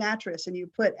comfy mattress and you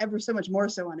put Ever So Much More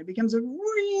So on it, becomes a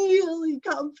really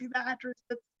comfy mattress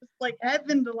that's just like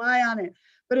heaven to lie on it.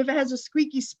 But if it has a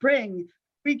squeaky spring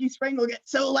will get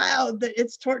so loud that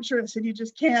it's torturous and you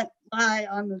just can't lie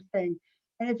on the thing.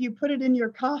 And if you put it in your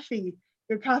coffee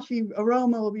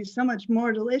aroma will be so much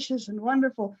more delicious and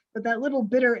wonderful, but that little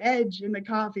bitter edge in the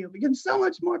coffee will become so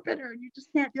much more bitter and you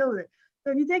just can't deal with it.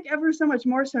 So if you take Ever So Much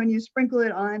More So and you sprinkle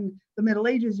it on the Middle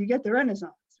Ages, you get the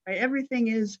Renaissance, right? Everything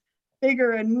is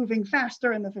bigger and moving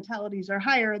faster and the fatalities are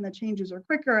higher and the changes are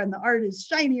quicker and the art is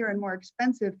shinier and more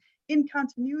expensive in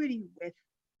continuity with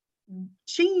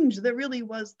change that really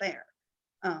was there.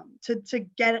 To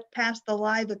get past the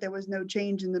lie that there was no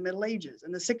change in the Middle Ages.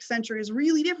 And the 6th century is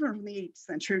really different from the 8th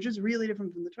century, which is really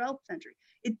different from the 12th century.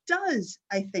 It does,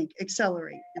 I think,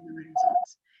 accelerate in the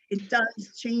Renaissance. It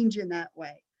does change in that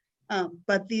way.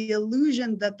 But the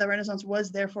illusion that the Renaissance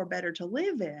was therefore better to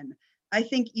live in, I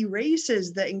think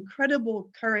erases the incredible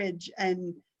courage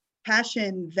and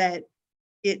passion that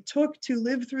it took to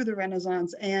live through the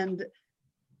Renaissance and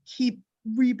keep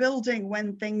rebuilding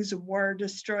when things were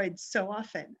destroyed so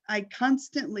often. I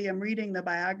constantly am reading the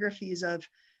biographies of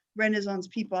Renaissance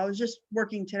people. I was just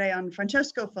working today on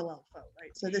Francesco Filelfo,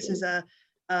 right? So this is a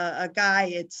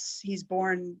guy, he's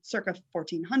born circa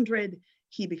 1400.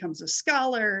 He becomes a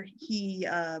scholar. He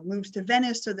moves to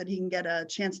Venice so that he can get a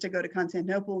chance to go to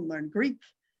Constantinople and learn Greek.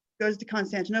 Goes to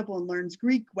Constantinople and learns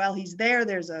Greek. While he's there,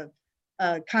 there's a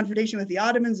confrontation with the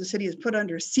Ottomans. The city is put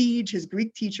under siege. His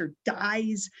Greek teacher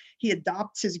dies. He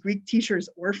adopts his Greek teacher's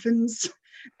orphans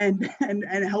and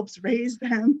helps raise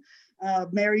them,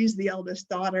 marries the eldest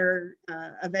daughter.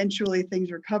 Eventually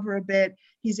things recover a bit.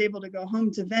 He's able to go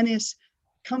home to Venice,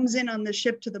 comes in on the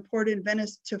ship to the port in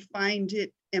Venice to find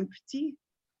it empty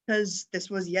because this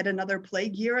was yet another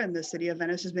plague year and the city of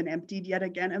Venice has been emptied yet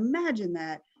again. Imagine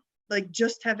that. Like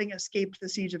just having escaped the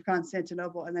siege of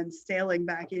Constantinople and then sailing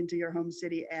back into your home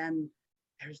city and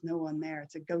there's no one there.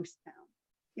 It's a ghost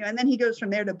town. And then he goes from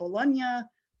there to Bologna,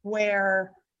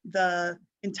 where the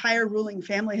entire ruling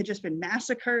family had just been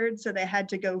massacred. So they had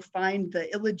to go find the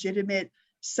illegitimate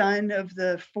son of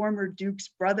the former duke's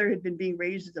brother had been being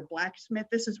raised as a blacksmith.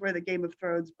 This is where the Game of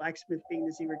Thrones blacksmith being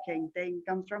the Secret King thing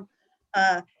comes from.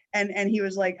 And he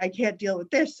was like, I can't deal with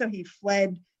this. So he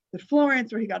fled to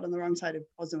Florence, where he got on the wrong side of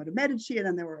Cosimo de' Medici, and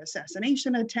then there were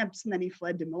assassination attempts, and then he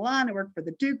fled to Milan and worked for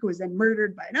the Duke, who was then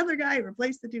murdered by another guy who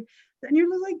replaced the Duke. And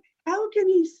you're like, how can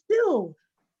he still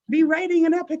be writing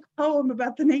an epic poem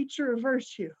about the nature of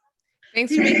virtue?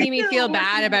 Thanks for making me feel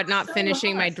bad about not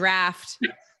finishing my draft,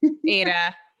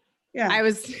 Ada.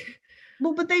 Yeah.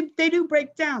 Well, but they do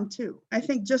break down too. I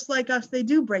think just like us, they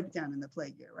do break down in the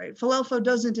plague year, right? Filelfo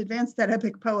doesn't advance that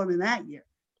epic poem in that year.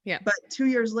 Yeah. But 2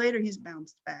 years later, he's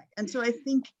bounced back. And so I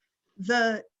think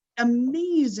the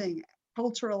amazing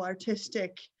cultural,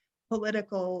 artistic,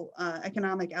 political,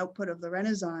 economic output of the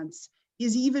Renaissance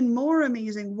is even more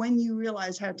amazing when you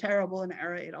realize how terrible an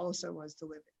era it also was to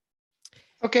live in.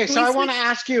 Okay, so I want to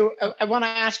ask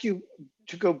you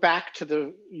to go back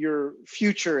to your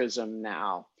futurism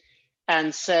now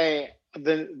and say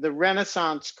the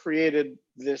Renaissance created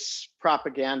this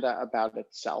propaganda about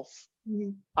itself.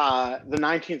 Mhm. The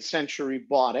 19th century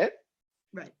bought it,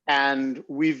 Right. and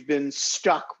we've been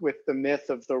stuck with the myth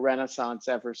of the Renaissance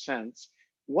ever since.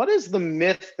 What is the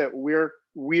myth that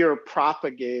we're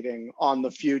propagating on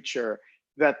the future,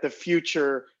 that the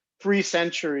future 3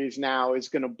 centuries now is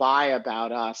going to buy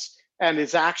about us and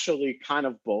is actually kind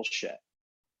of bullshit?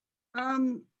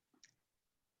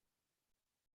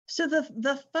 So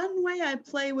the fun way I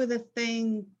play with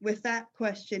that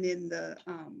question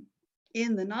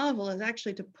in the novel is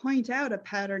actually to point out a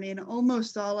pattern in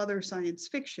almost all other science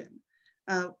fiction.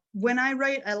 When I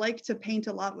write, I like to paint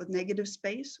a lot with negative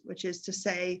space, which is to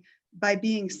say, by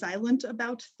being silent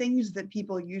about things that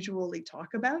people usually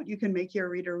talk about, you can make your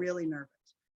reader really nervous.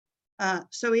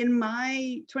 So in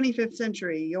my 25th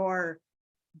century, you're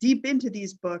deep into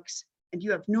these books and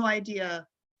you have no idea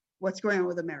what's going on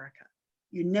with America.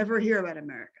 You never hear about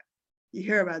America. You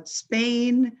hear about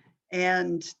Spain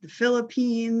and the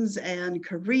Philippines and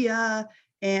Korea,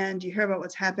 and you hear about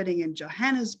what's happening in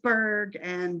Johannesburg,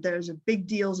 and there's big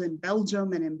deals in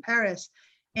Belgium and in Paris.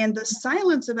 And the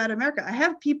silence about America, I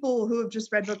have people who have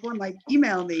just read book one like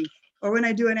email me, or when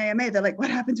I do an AMA, they're like, what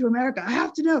happened to America? I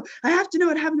have to know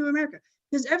what happened to America.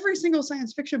 Because every single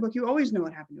science fiction book, you always know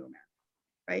what happened to America,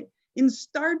 right? In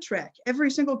Star Trek, every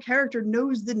single character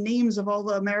knows the names of all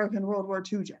the American World War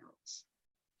II generals,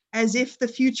 as if the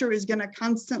future is going to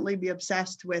constantly be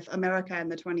obsessed with America in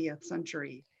the 20th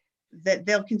century, that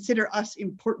they'll consider us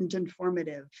important and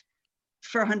formative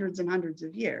for hundreds and hundreds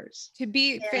of years. To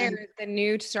be fair, the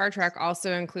new Star Trek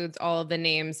also includes all of the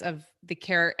names of the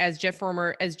as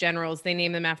generals. They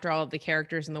name them after all of the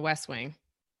characters in the West Wing.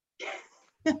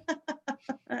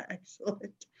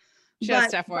 Excellent.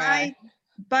 Just FYI.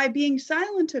 By being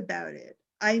silent about it,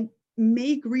 I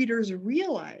make readers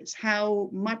realize how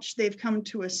much they've come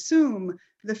to assume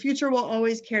the future will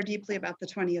always care deeply about the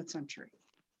 20th century,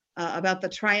 about the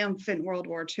triumphant World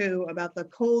War II, about the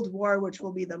Cold War, which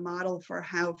will be the model for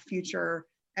how future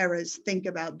eras think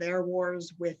about their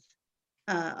wars with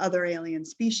other alien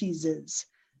species,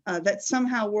 that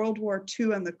somehow World War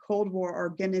II and the Cold War are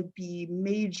going to be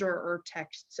major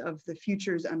texts of the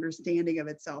future's understanding of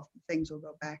itself, things we'll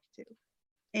go back to.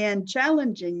 And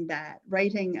challenging that,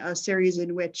 writing a series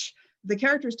in which the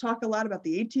characters talk a lot about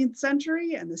the 18th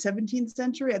century and the 17th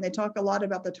century, and they talk a lot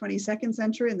about the 22nd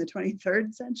century and the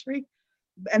 23rd century,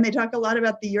 and they talk a lot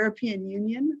about the European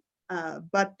Union,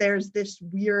 but there's this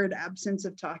weird absence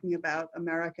of talking about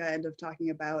America and of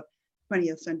talking about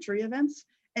 20th century events.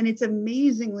 And it's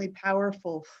amazingly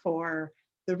powerful for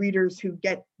the readers who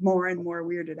get more and more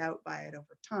weirded out by it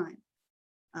over time.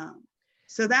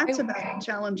 So that's about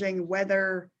challenging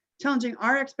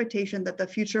our expectation that the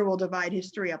future will divide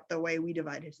history up the way we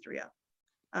divide history up.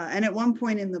 And at one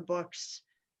point in the books,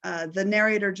 the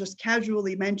narrator just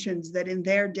casually mentions that in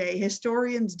their day,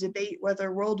 historians debate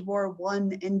whether World War I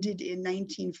ended in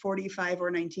 1945 or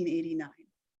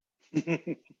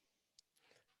 1989.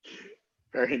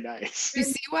 Very nice. You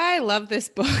see why I love this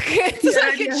book? It's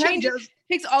like it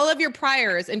takes all of your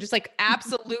priors and just like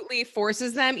absolutely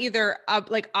forces them either up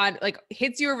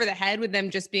hits you over the head with them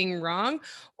just being wrong,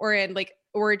 or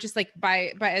just like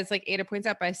by as like Ada points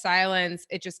out, by silence,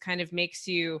 it just kind of makes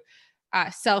you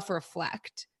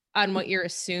self-reflect on what you're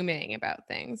assuming about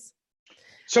things.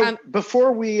 So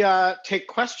before we take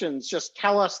questions, just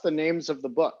tell us the names of the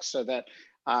books so that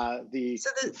the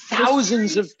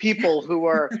thousands of people who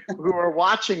are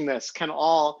watching this can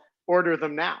all order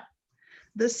them now.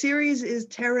 The series is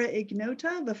Terra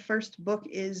Ignota. The first book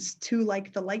is Two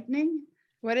Like the Lightning.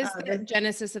 What is the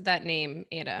genesis of that name,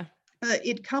 Ada?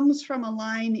 It comes from a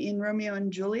line in Romeo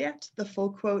and Juliet. The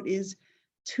full quote is,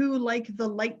 too like the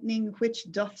lightning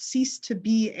which doth cease to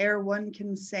be ere one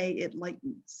can say it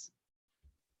lightens.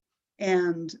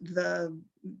 And the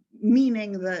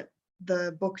meaning that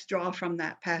the books draw from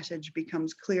that passage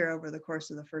becomes clear over the course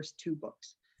of the first 2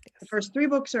 books. The first 3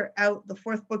 books are out. The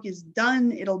 4th book is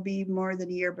done. It'll be more than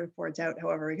a year before it's out,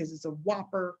 however, because it's a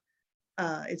whopper.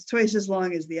 It's twice as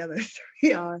long as the other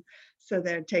 3 are. So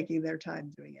they're taking their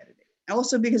time doing editing.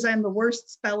 Also because I'm the worst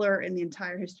speller in the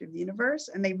entire history of the universe,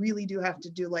 and they really do have to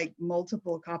do like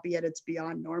multiple copy edits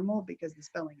beyond normal because the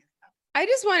spelling is tough. I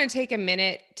just want to take a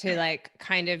minute to like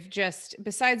kind of just,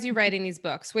 besides you writing these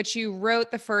books, which you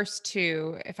wrote the first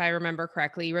 2, if I remember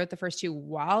correctly, you wrote the first 2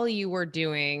 while you were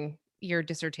doing your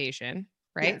dissertation,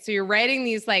 right? Yeah. So you're writing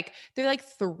these like, they're like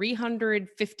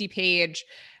 350 page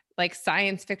like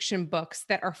science fiction books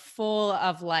that are full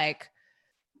of like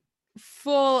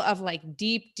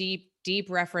deep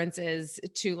references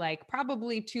to like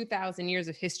probably 2,000 years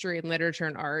of history and literature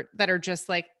and art that are just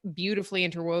like beautifully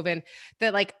interwoven,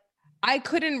 that like I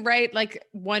couldn't write like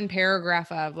one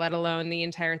paragraph of, let alone the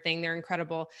entire thing. They're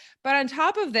incredible. But on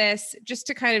top of this, just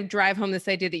to kind of drive home this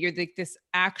idea that you're like this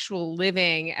actual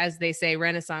living, as they say,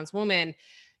 Renaissance woman,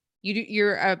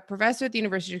 you're a professor at the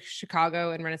University of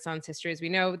Chicago in Renaissance history, as we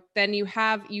know. Then you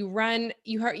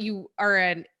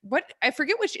are I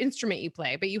forget which instrument you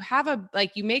play, but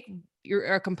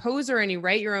you're a composer and you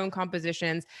write your own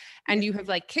compositions, and you have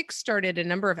like kickstarted a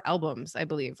number of albums, I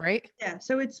believe, right? Yeah,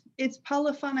 so it's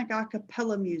polyphonic a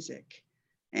cappella music.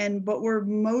 And what we're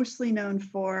mostly known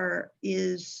for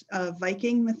is a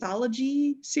Viking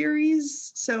mythology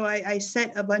series. So I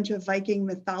set a bunch of Viking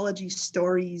mythology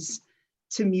stories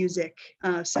to music.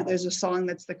 So there's a song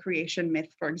that's the creation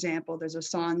myth, for example. There's a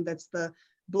song that's the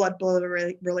blood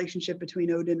relationship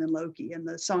between Odin and Loki, and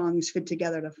the songs fit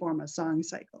together to form a song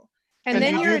cycle.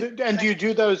 And do you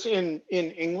do those in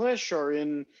English or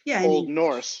in Old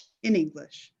Norse? In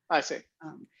English. I see.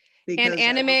 And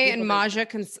anime and manga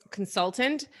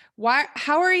consultant.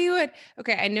 How are you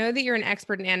okay, I know that you're an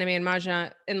expert in anime and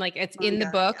manga and like it's in the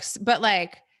books, but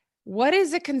like, what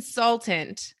is a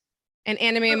consultant? And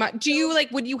anime and do you like,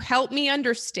 would you help me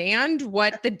understand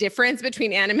what the difference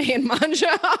between anime and manga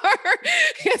are?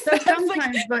 So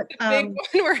sometimes, like but big one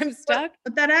where I'm stuck.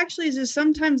 But that actually is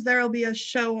sometimes there'll be a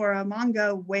show or a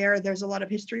manga where there's a lot of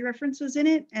history references in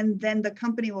it, and then the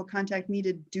company will contact me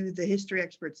to do the history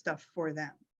expert stuff for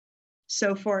them.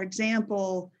 So for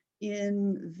example,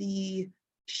 in the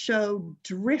show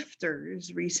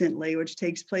Drifters recently, which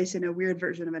takes place in a weird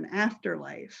version of an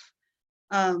afterlife,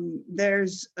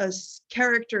 there's a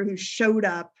character who showed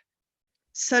up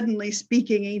suddenly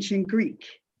speaking ancient Greek,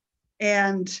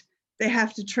 and they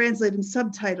have to translate and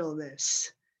subtitle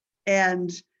this. And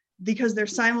because they're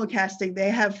simulcasting, they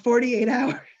have 48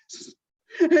 hours.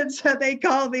 And so they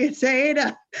call me and say,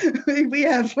 Ada, we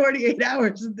have 48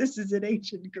 hours and this is in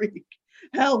ancient Greek.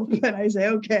 Help. And I say,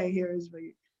 okay, here's for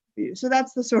you. So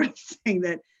that's the sort of thing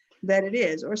that it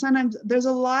is. Or sometimes there's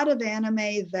a lot of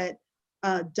anime that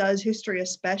does history,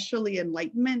 especially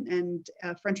Enlightenment and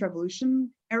French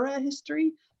Revolution era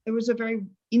history. There was a very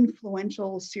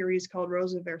influential series called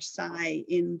Rose of Versailles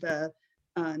in the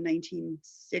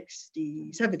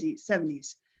 1960s,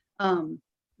 70s.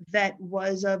 That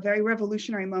was a very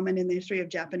revolutionary moment in the history of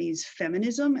Japanese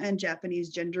feminism and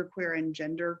Japanese genderqueer and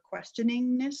gender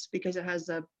questioningness, because it has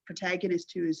a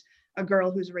protagonist who's a girl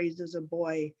who's raised as a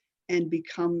boy and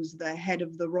becomes the head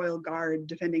of the royal guard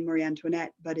defending Marie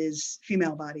Antoinette, but is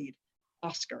female-bodied.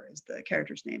 Oscar is the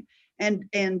character's name.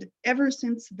 And ever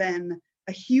since then,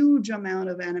 a huge amount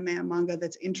of anime and manga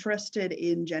that's interested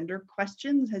in gender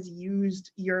questions has used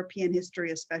European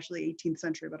history, especially 18th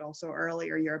century, but also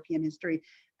earlier European history,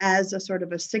 as a sort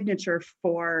of a signature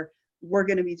for, we're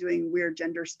going to be doing weird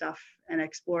gender stuff and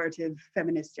explorative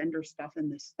feminist gender stuff in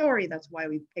this story. That's why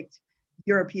we picked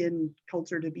European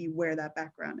culture to be where that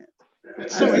background is.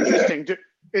 It's so interesting.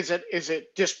 Is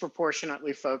it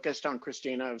disproportionately focused on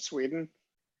Christina of Sweden?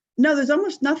 No, there's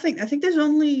almost nothing. I think there's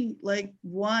only like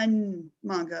one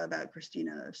manga about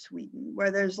Christina of Sweden,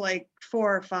 where there's like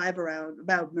 4 or 5 around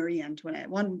about Marie Antoinette,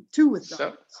 2 with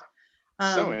dogs.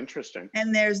 So interesting.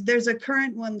 And there's a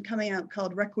current one coming out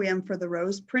called Requiem for the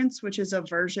Rose Prince, which is a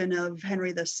version of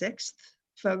Henry VI,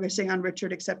 focusing on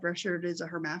Richard, except Richard is a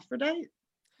hermaphrodite.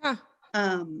 Huh.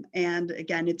 And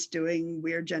again, it's doing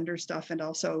weird gender stuff, and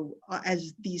also,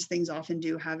 as these things often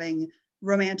do, having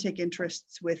romantic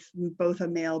interests with both a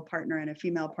male partner and a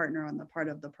female partner on the part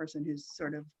of the person who's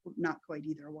sort of not quite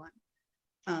either one.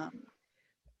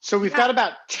 So we've got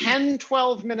about 10,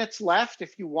 12 minutes left.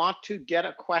 If you want to get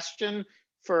a question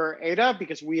for Ada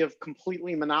because we have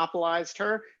completely monopolized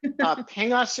her,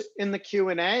 ping us in the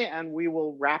Q&A and we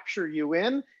will rapture you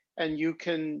in, and you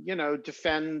can,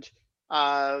 defend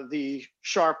the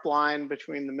sharp line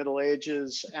between the Middle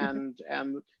Ages and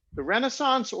the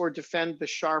Renaissance, or defend the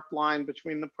sharp line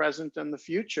between the present and the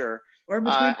future. Or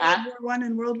between World War I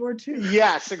and World War II.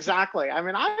 Yes, exactly. I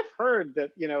mean, I've heard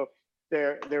that,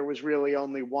 there was really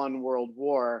only one world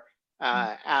war,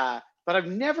 but I've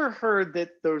never heard that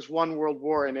there was one world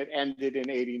war and it ended in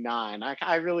 89.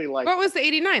 I really like. What was the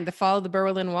 89? The fall of the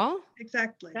Berlin Wall?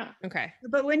 Exactly. Yeah. Okay.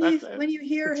 But when you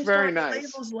hear historical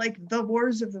labels like the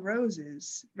Wars of the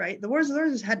Roses, right? The Wars of the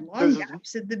Roses had long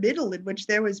gaps in the middle in which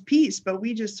there was peace, but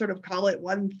we just sort of call it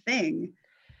one thing.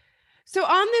 So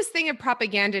on this thing of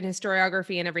propaganda and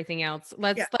historiography and everything else,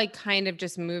 let's like kind of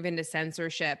just move into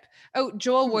censorship. Oh,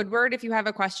 Joel Woodward, if you have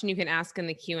a question, you can ask in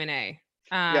the Q&A.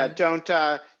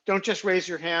 Don't just raise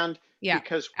your hand,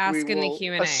 because ask we in will the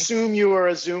Q&A. assume you are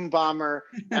a Zoom bomber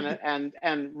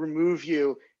and remove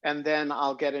you, and then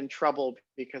I'll get in trouble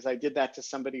because I did that to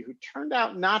somebody who turned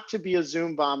out not to be a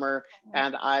Zoom bomber,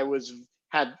 and I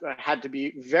had to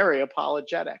be very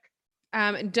apologetic.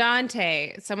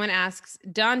 Dante, someone asks,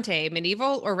 Dante,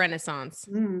 medieval or Renaissance?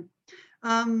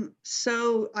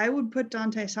 So I would put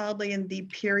Dante solidly in the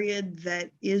period that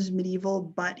is medieval,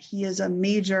 but he is a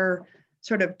major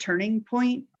sort of turning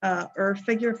point or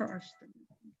figure for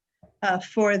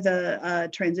the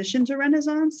transition to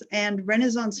Renaissance, and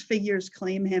Renaissance figures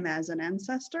claim him as an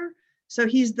ancestor. So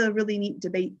he's the really neat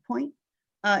debate point.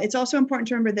 It's also important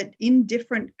to remember that in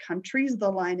different countries, the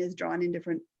line is drawn in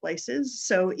different places.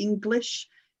 So English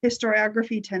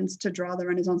historiography tends to draw the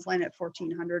Renaissance line at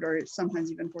 1400 or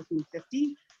sometimes even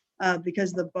 1450.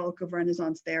 Because the bulk of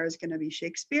Renaissance there is going to be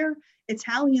Shakespeare.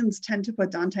 Italians tend to put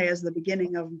Dante as the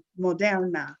beginning of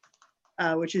Moderna,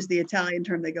 which is the Italian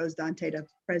term that goes Dante to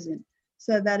present.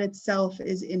 So that itself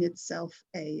is in itself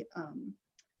a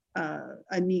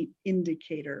neat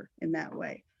indicator in that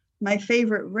way. My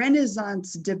favorite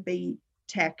Renaissance debate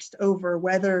text over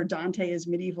whether Dante is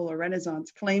medieval or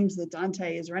Renaissance claims that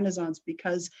Dante is Renaissance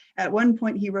because at one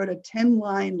point he wrote a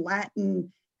 10-line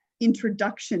Latin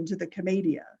introduction to the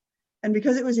Commedia. And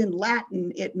because it was in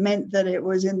Latin, it meant that it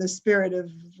was in the spirit of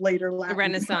later Latin. The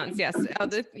Renaissance, yes.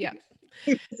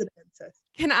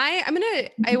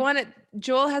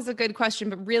 Joel has a good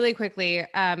question, but really quickly,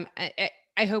 I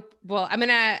hope, I'm going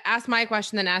to ask my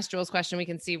question, then ask Joel's question. We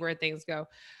can see where things go.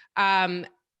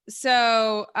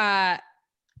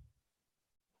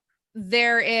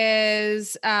 There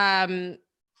is, I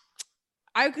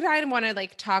kind of want to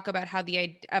like talk about how the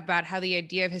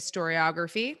idea of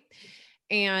historiography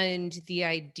and the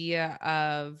idea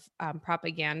of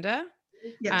propaganda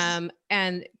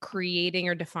and creating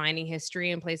or defining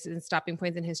history and places and stopping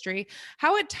points in history,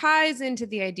 how it ties into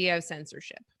the idea of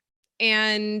censorship.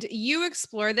 And you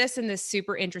explore this in this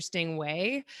super interesting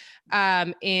way.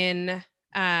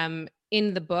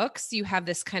 In the books, you have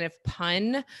this kind of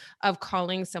pun of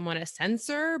calling someone a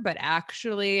censor, but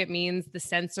actually it means the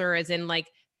censor as in like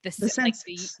the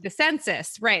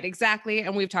census, right? Exactly.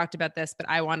 And we've talked about this, but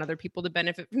I want other people to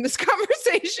benefit from this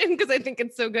conversation because I think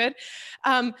it's so good.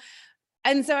 And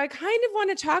so I kind of want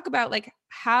to talk about like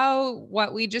how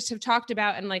what we just have talked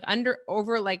about and like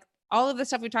over like all of the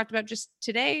stuff we talked about just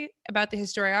today about the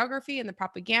historiography and the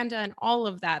propaganda and all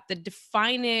of that, the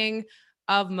defining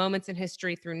of moments in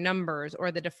history through numbers,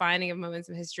 or the defining of moments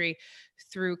in history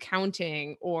through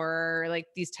counting, or like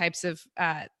these types of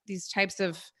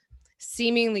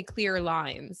seemingly clear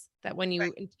lines that when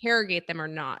you interrogate them are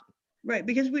not. Right,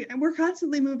 because we're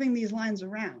constantly moving these lines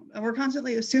around, and we're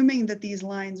constantly assuming that these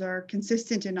lines are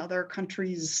consistent in other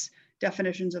countries'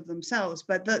 definitions of themselves.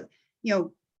 But the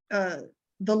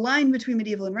line between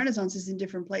medieval and Renaissance is in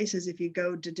different places if you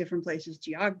go to different places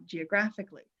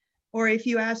geographically. Or if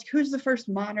you ask, who's the first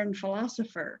modern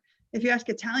philosopher? If you ask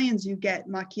Italians, you get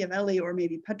Machiavelli or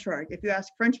maybe Petrarch. If you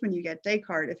ask Frenchmen, you get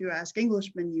Descartes. If you ask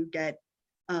Englishmen, you get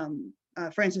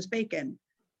Francis Bacon.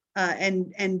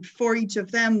 And for each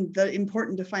of them, the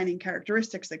important defining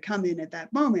characteristics that come in at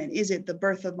that moment, is it the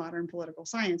birth of modern political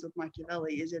science with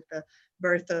Machiavelli? Is it the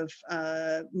birth of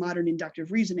modern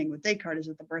inductive reasoning with Descartes? Is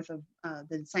it the birth of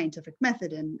the scientific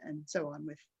method and so on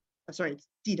with, it's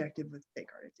deductive with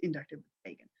Descartes, it's inductive with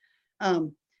Bacon.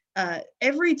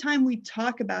 Every time we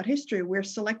talk about history, we're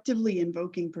selectively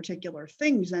invoking particular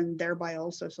things and thereby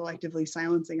also selectively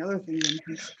silencing other things and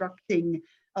constructing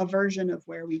a version of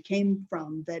where we came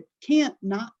from that can't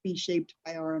not be shaped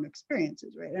by our own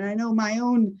experiences, right? And I know my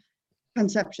own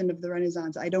conception of the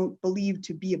Renaissance, I don't believe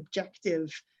to be objective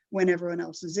when everyone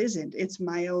else's isn't. It's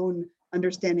my own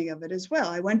understanding of it as well.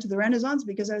 I went to the Renaissance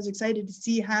because I was excited to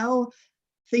see how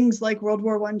things like World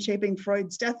War I shaping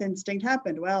Freud's death instinct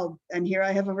happened. Well, and here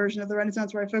I have a version of the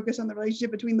Renaissance where I focus on the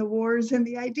relationship between the wars and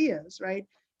the ideas, right?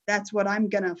 That's what I'm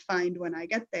gonna find when I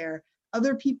get there.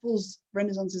 Other people's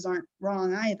Renaissances aren't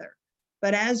wrong either.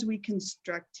 But as we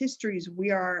construct histories,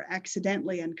 we are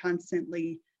accidentally and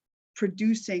constantly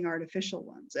producing artificial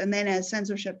ones. And then as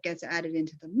censorship gets added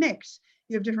into the mix,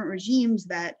 you have different regimes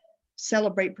that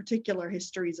celebrate particular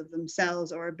histories of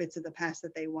themselves or bits of the past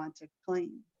that they want to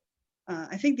claim.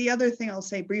 I think the other thing I'll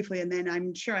say briefly, and then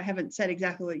I'm sure I haven't said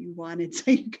exactly what you wanted, so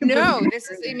you can. No,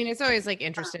 this is, I mean, it's always like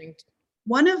interesting.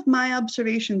 One of my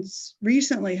observations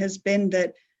recently has been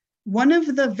that one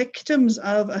of the victims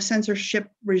of a censorship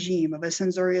regime, of a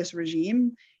censorious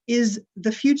regime, is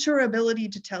the future ability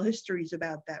to tell histories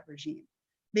about that regime.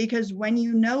 Because when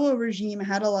you know a regime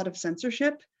had a lot of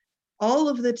censorship, all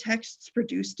of the texts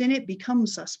produced in it become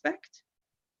suspect,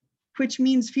 which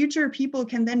means future people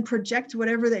can then project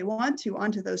whatever they want to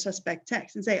onto those suspect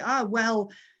texts and say, well,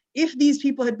 if these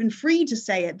people had been free to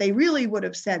say it, they really would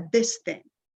have said this thing.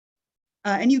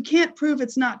 And you can't prove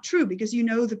it's not true because you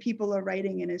know the people are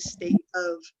writing in a state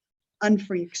of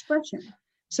unfree expression.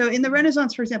 So in the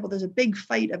Renaissance, for example, there's a big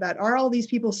fight about, are all these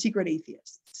people secret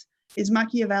atheists? Is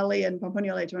Machiavelli and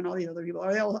Pomponio Leto and all these other people,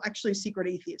 are they all actually secret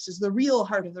atheists? Is the real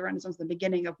heart of the Renaissance the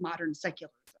beginning of modern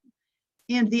secularism?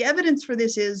 And the evidence for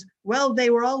this is, well, they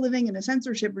were all living in a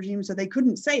censorship regime, so they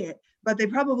couldn't say it, but they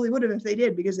probably would have if they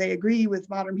did, because they agree with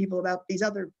modern people about these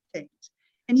other things.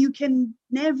 And you can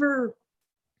never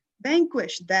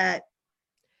vanquish that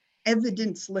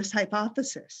evidenceless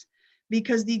hypothesis,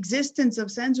 because the existence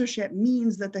of censorship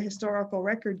means that the historical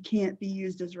record can't be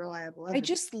used as reliable evidence. I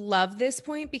just love this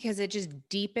point because it just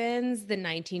deepens the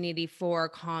 1984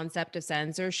 concept of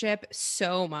censorship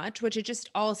so much, which it just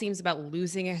all seems about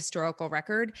losing a historical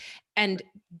record and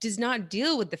does not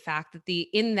deal with the fact that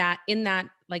in that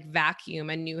like vacuum,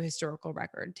 a new historical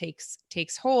record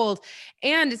takes hold.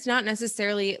 And it's not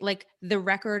necessarily like the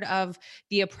record of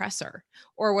the oppressor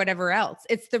or whatever else.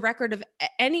 It's the record of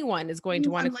anyone is going to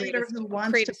want to create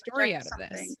a story out of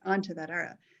this. Onto that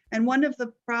era. And one of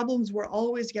the problems we're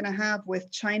always going to have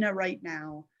with China right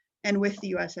now and with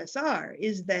the USSR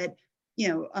is that,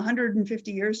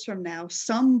 150 years from now,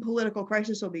 some political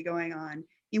crisis will be going on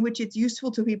in which it's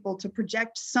useful to people to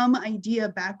project some idea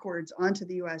backwards onto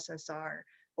the USSR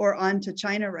or onto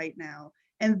China right now.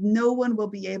 And no one will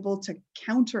be able to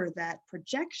counter that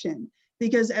projection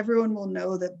because everyone will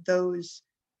know that those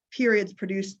periods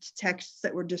produced texts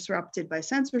that were disrupted by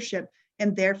censorship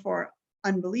and therefore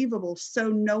unbelievable. So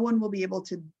no one will be able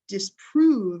to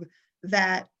disprove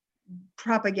that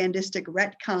propagandistic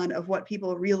retcon of what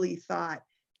people really thought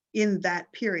in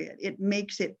that period. It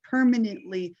makes it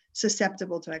permanently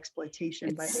susceptible to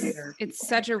exploitation by later. It's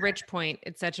such a rich point.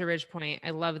 It's such a rich point.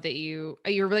 I love that you're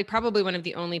really probably one of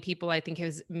the only people I think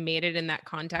has made it in that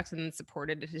context and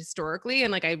supported it historically.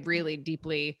 And like, I really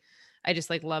deeply, I just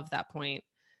like love that point.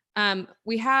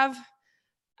 We have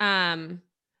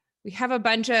a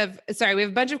bunch of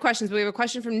questions, but we have a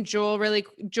question from Joel.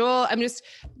 Joel, you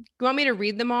want me to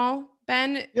read them all,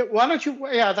 Ben? Yeah, why don't you?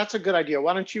 Yeah, that's a good idea.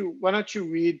 Why don't you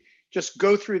read? Just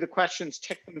go through the questions,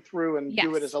 tick them through, and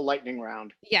do it as a lightning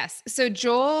round. Yes. So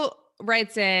Joel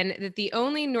writes in that the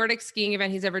only Nordic skiing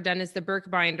event he's ever done is the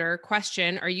Birkebinder.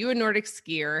 Question: are you a Nordic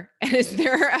skier? And is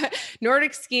there a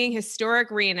Nordic skiing historic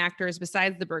reenactors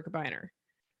besides the Birkebinder?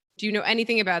 Do you know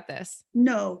anything about this?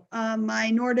 No, my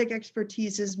Nordic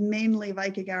expertise is mainly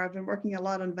Viking era. I've been working a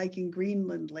lot on Viking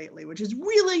Greenland lately, which is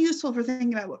really useful for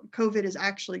thinking about what COVID is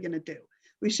actually going to do.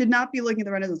 We should not be looking at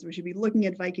the Renaissance. We should be looking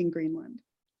at Viking Greenland.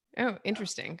 Oh,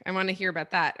 interesting. I want to hear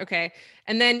about that. Okay.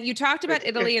 And then you talked about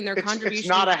Italy and their contribution. It's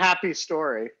not a happy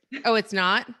story. Oh, it's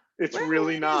not? It's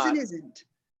really not. It isn't.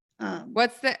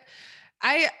 What's the...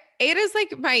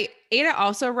 Ada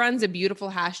also runs a beautiful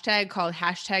hashtag called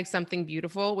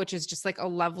 #somethingbeautiful, which is just like a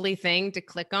lovely thing to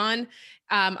click on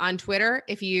Twitter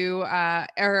if you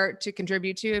are to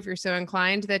contribute to, if you're so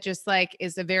inclined. That just like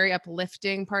is a very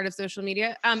uplifting part of social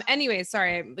media. Anyways,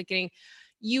 sorry, I'm like getting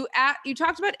you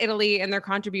talked about Italy and their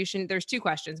contribution. There's two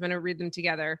questions. I'm going to read them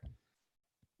together.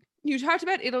 You talked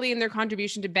about Italy and their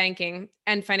contribution to banking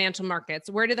and financial markets.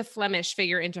 Where do the Flemish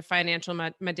figure into financial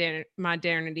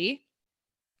modernity?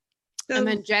 And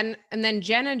then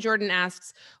Jenna Jordan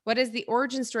asks, what is the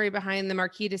origin story behind the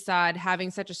Marquis de Sade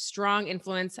having such a strong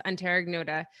influence on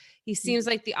Tarragona? He seems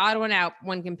like the odd one out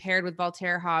when compared with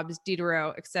Voltaire, Hobbes,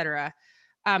 Diderot, etc.,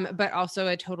 but also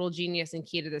a total genius and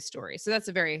key to this story. So that's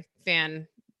a very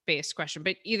fan-based question,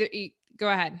 but go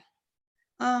ahead.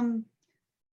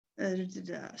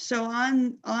 So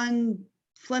on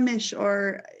Flemish,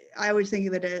 or I always think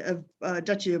of it of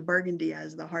Duchy of Burgundy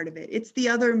as the heart of it. It's the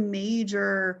other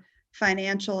major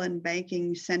financial and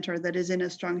banking center that is in a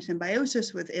strong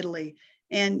symbiosis with Italy.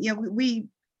 And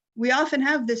we often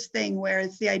have this thing where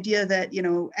it's the idea that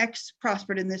X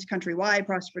prospered in this country, Y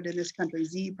prospered in this country,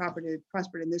 Z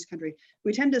prospered in this country.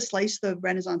 We tend to slice the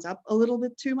Renaissance up a little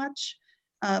bit too much.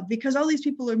 Because all these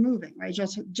people are moving, right?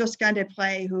 Josquin des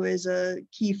Prez, who is a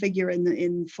key figure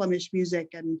in Flemish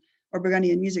music or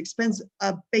Burgundian music, spends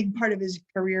a big part of his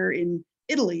career in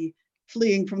Italy,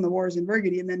 fleeing from the wars in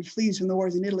Burgundy, and then flees from the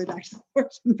wars in Italy back to the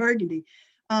wars in Burgundy.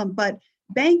 But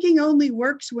banking only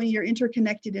works when you're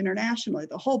interconnected internationally.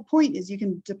 The whole point is you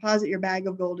can deposit your bag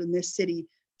of gold in this city,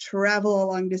 travel a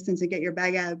long distance and get your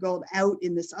bag of gold out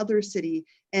in this other city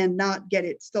and not get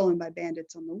it stolen by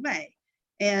bandits on the way.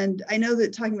 And I know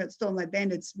that talking about stolen by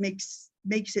bandits makes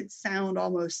it sound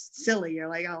almost silly. You're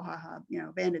like, oh, haha,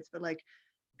 bandits. But like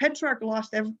Petrarch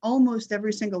lost almost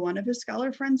every single one of his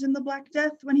scholar friends in the Black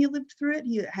Death when he lived through it.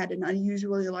 He had an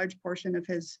unusually large portion of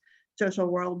his social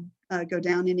world go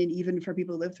down in it, even for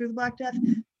people who lived through the Black Death.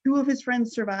 2 of his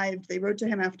friends survived. They wrote to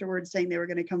him afterwards saying they were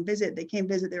going to come visit. They came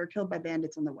visit. They were killed by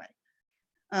bandits on the way.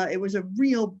 It was a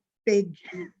real big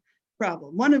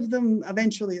problem. One of them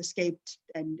eventually escaped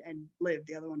and lived.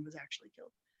 The other one was actually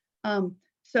killed.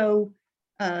 So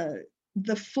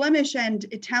the Flemish and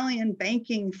Italian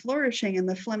banking flourishing and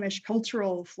the Flemish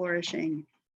cultural flourishing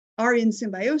are in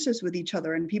symbiosis with each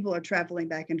other, and people are traveling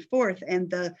back and forth.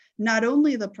 And not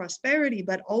only the prosperity,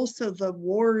 but also the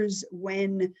wars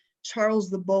when Charles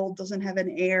the Bold doesn't have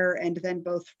an heir, and then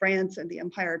both France and the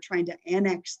Empire are trying to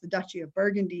annex the Duchy of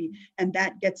Burgundy, and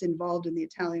that gets involved in the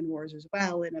Italian wars as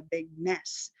well in a big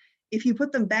mess. If you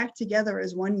put them back together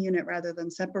as one unit rather than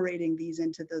separating these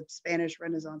into the Spanish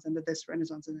Renaissance, into this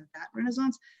Renaissance and that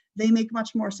Renaissance, they make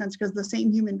much more sense because the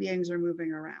same human beings are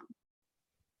moving around.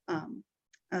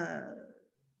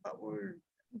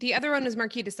 The other one was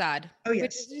Marquis de Sade. Oh, yes.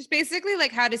 Which is just basically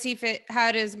like, how does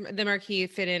the Marquis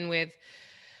fit in with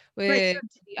right, so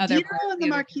the other Diderot and the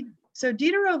Marquis? So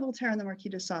Diderot, Voltaire, and the Marquis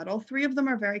de Sade, all 3 of them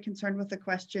are very concerned with the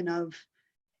question of,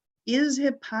 is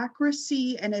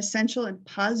hypocrisy an essential and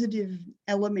positive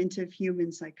element of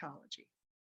human psychology?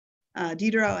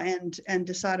 Diderot and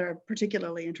de Sade are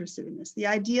particularly interested in this. The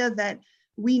idea that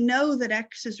we know that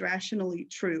X is rationally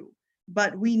true,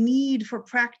 but we need for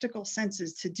practical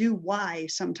senses to do Y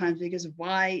sometimes because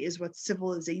Y is what's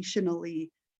civilizationally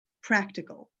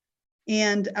practical.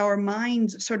 And our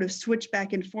minds sort of switch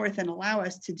back and forth and allow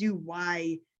us to do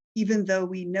Y, even though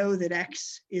we know that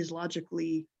X is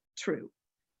logically true.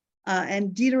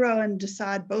 And Diderot and de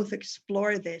Sade both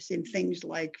explore this in things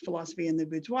like Philosophy in the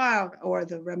Boudoir or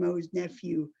the Rameau's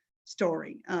Nephew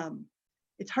story.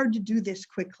 It's hard to do this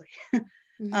quickly.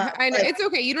 I know, it's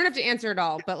okay. You don't have to answer it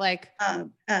all, but like.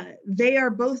 They are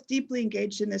both deeply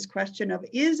engaged in this question of,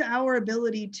 is our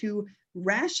ability to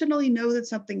rationally know that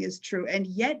something is true and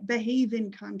yet behave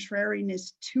in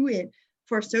contrariness to it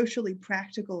for socially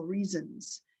practical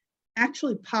reasons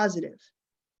actually positive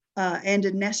and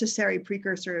a necessary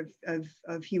precursor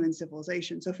of human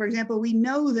civilization? So for example, we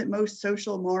know that most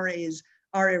social mores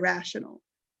are irrational.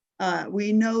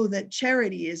 We know that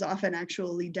charity is often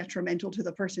actually detrimental to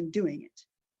the person doing it.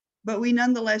 But we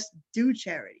nonetheless do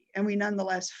charity, and we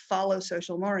nonetheless follow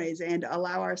social mores and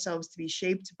allow ourselves to be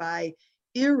shaped by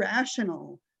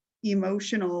irrational,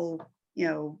 emotional,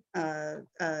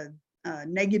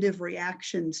 negative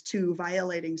reactions to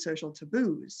violating social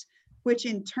taboos, which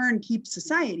in turn keeps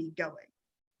society going.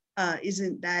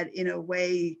 Isn't that in a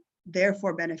way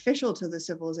therefore beneficial to the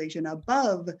civilization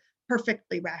above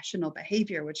perfectly rational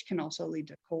behavior, which can also lead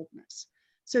to coldness?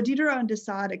 So Diderot and de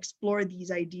Sade explore these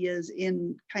ideas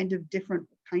in kind of different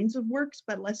kinds of works,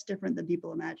 but less different than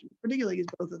people imagine, particularly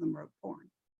because both of them wrote porn.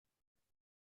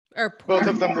 Both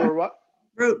of them were what?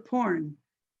 Wrote porn.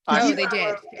 Oh, they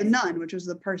did. The Nun, which was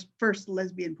the first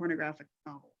lesbian pornographic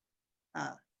novel.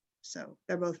 So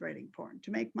they're both writing porn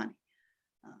to make money.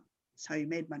 That's how you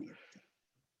made money.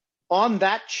 On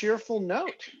that cheerful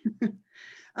note.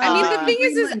 I mean, the thing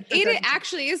is Ada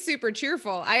actually is super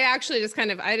cheerful. I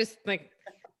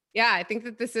think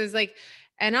that this is like,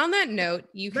 and on that note,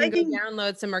 you can go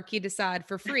download some Marquis de Sade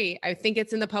for free. I think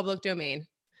it's in the public domain.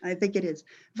 I think it is.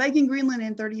 Viking Greenland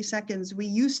in 30 seconds. We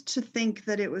used to think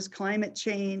that it was climate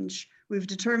change. We've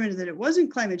determined that it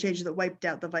wasn't climate change that wiped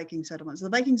out the Viking settlements. The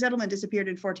Viking settlement disappeared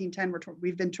in 1410.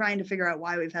 We've been trying to figure out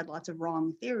why. We've had lots of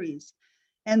wrong theories.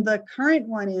 And the current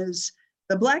one is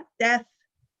the Black Death,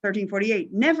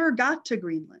 1348, never got to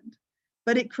Greenland,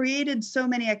 but it created so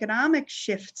many economic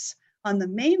shifts on the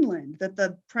mainland that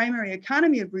the primary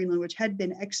economy of Greenland, which had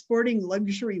been exporting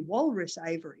luxury walrus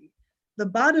ivory, the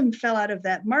bottom fell out of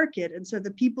that market. And so the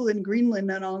people in Greenland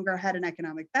no longer had an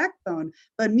economic backbone.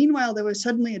 But meanwhile, there was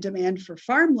suddenly a demand for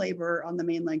farm labor on the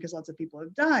mainland because lots of people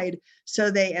have died. So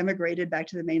they emigrated back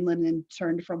to the mainland and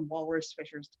turned from walrus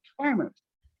fishers to farmers.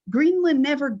 Greenland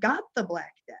never got the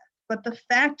Black Death, but the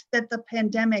fact that the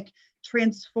pandemic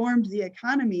transformed the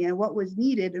economy and what was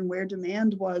needed and where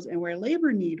demand was and where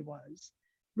labor need was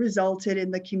resulted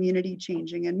in the community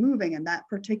changing and moving, and that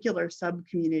particular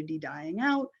sub-community dying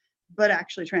out, but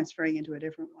actually transferring into a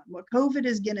different one. What COVID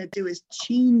is going to do is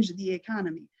change the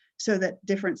economy so that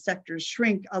different sectors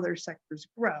shrink, other sectors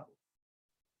grow,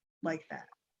 like that.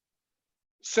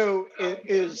 So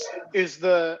is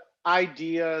the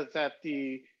idea that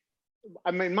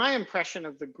my impression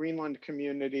of the Greenland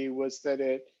community was that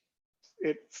it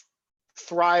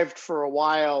thrived for a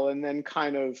while and then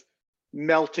kind of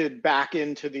melted back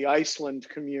into the Iceland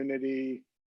community.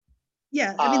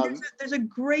 Yeah, I mean, there's a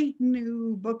great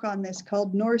new book on this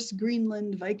called Norse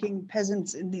Greenland Viking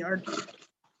Peasants in the Arctic.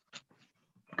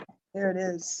 There it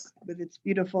is with its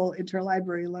beautiful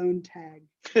interlibrary loan tag.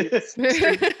 It's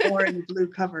orange blue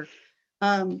cover.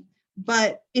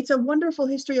 But it's a wonderful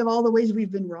history of all the ways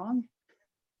we've been wrong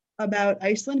about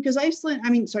Iceland, because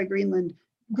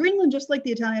Greenland, just like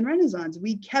the Italian Renaissance,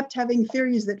 we kept having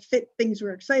theories that fit things we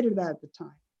were excited about at the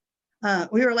time.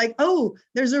 We were like, oh,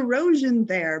 there's erosion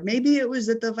there. Maybe it was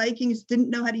that the Vikings didn't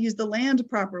know how to use the land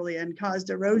properly and caused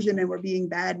erosion and were being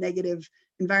bad, negative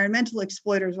environmental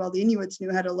exploiters while the Inuits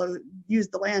knew how to use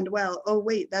the land well. Oh,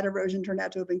 wait, that erosion turned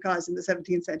out to have been caused in the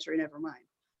 17th century, never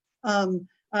mind.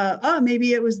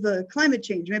 Maybe it was the climate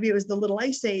change. Maybe it was the Little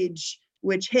Ice Age,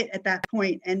 which hit at that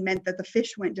point and meant that the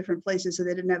fish went different places, so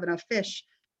they didn't have enough fish.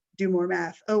 Do more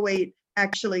math. Oh, wait,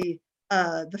 actually,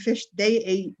 the fish they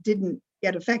ate didn't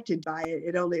get affected by it.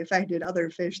 It only affected other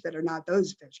fish that are not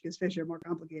those fish, because fish are more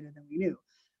complicated than we knew.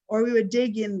 Or we would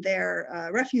dig in their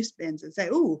refuse bins and say,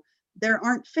 oh, there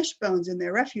aren't fish bones in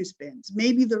their refuse bins.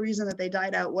 Maybe the reason that they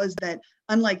died out was that,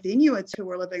 unlike the Inuits who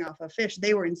were living off of fish,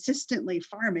 they were insistently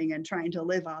farming and trying to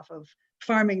live off of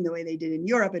farming the way they did in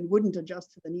Europe and wouldn't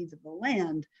adjust to the needs of the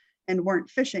land and weren't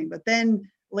fishing. But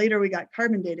then later we got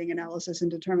carbon dating analysis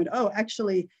and determined, oh,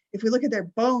 actually, if we look at their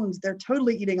bones, they're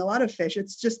totally eating a lot of fish.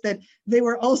 It's just that they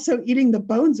were also eating the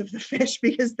bones of the fish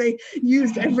because they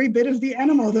used every bit of the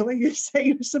animal the way you say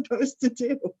you're supposed to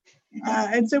do.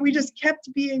 And so we just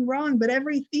kept being wrong. But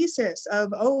every thesis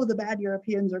of, oh, the bad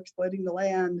Europeans are exploiting the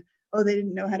land, oh, they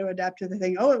didn't know how to adapt to the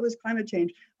thing, oh, it was climate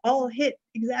change, all hit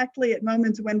exactly at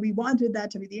moments when we wanted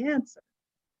that to be the answer.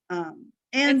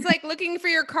 And it's like looking for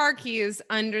your car keys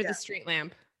under the street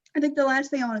lamp. I think the last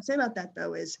thing I want to say about that,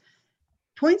 though, is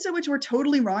points at which we're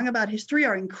totally wrong about history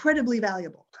are incredibly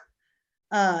valuable.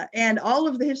 And all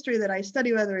of the history that I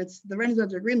study, whether it's the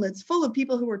Renaissance or Greenland, it's full of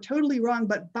people who were totally wrong,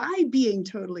 but by being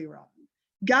totally wrong,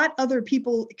 got other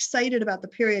people excited about the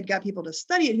period, got people to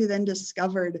study it, who then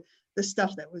discovered the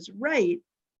stuff that was right.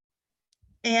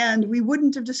 And we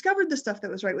wouldn't have discovered the stuff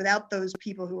that was right without those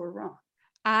people who were wrong.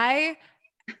 I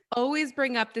always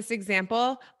bring up this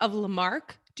example of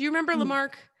Lamarck. Do you remember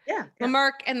Lamarck? Yeah.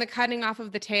 Lamarck and the cutting off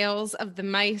of the tails of the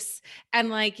mice. And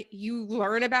like, you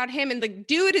learn about him and the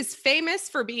dude is famous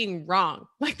for being wrong.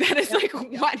 Like that is I'm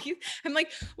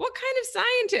like, what kind of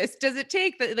scientist does it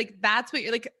take that? Like, that's what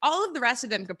you're like, all of the rest of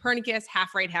them, Copernicus,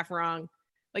 half right, half wrong.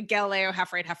 Like Galileo,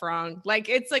 half right, half wrong. Like,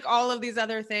 it's like all of these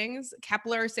other things.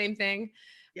 Kepler, same thing.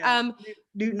 Yeah.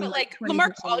 Newton, but like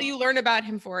Lamarck, all you learn about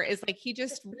him for is like he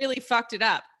just really fucked it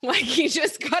up. Like he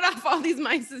just cut off all these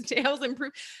mice's tails and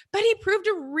he proved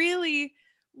a really,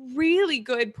 really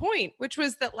good point, which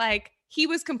was that like he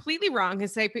was completely wrong.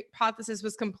 His hypothesis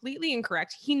was completely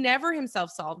incorrect. He never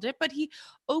himself solved it, but he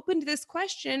opened this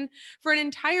question for an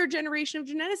entire generation of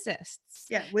geneticists.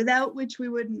 Yeah, without which we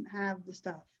wouldn't have the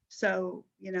stuff. So,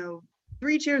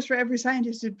 3 cheers for every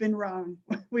scientist who'd been wrong.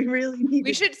 We really need.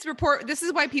 We should report. This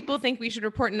is why people think we should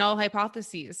report null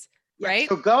hypotheses, right?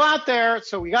 So go out there.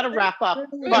 So we got to wrap up.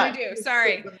 What do we do?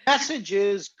 Sorry. The message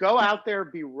is go out there,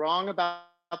 be wrong about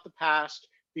the past,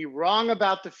 be wrong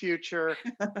about the future,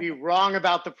 be wrong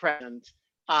about the present,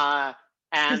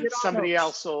 and somebody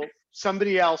else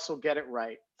will get it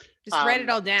right. Just write it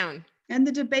all down. And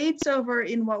the debates over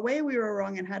in what way we were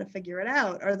wrong and how to figure it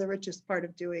out are the richest part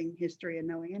of doing history and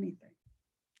knowing anything.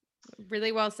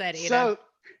 Really well said, Ada. So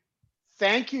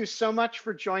thank you so much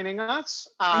for joining us.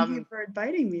 Thank you for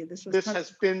inviting me. This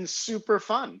has been super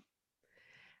fun.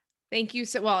 Thank you.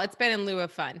 So, well, it's been in lieu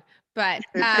of fun, but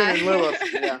it's been in lieu of,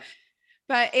 yeah.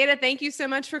 But Ada, thank you so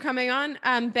much for coming on.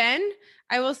 Ben,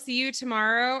 I will see you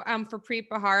tomorrow for Preet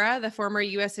Bharara, the former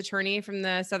U.S. attorney from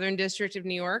the Southern District of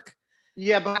New York.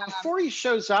 Yeah, but before he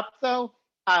shows up, though,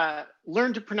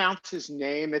 learn to pronounce his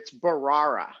name. It's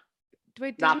Barara,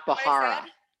 Wait, did not you know what I Bahara. said?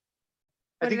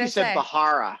 I What think did you I said say?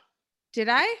 Bahara. Did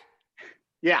I?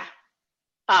 Yeah.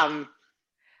 Um,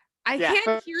 I Yeah, can't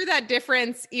but- hear that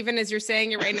difference even as you're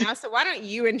saying it right now. So why don't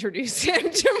you introduce him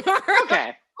tomorrow?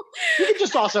 okay. You can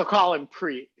just also call him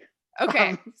Preet.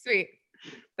 Okay, sweet.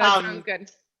 That sounds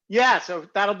good. Yeah, so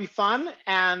that'll be fun,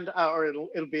 and or it'll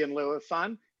be in lieu of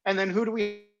fun. And then who do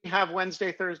we have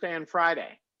Wednesday, Thursday, and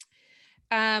Friday?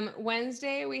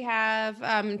 Wednesday we have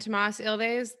Tomas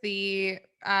Ilves, the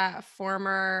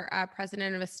former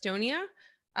president of Estonia.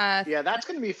 Yeah, that's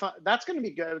going to be fun. That's going to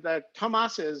be good.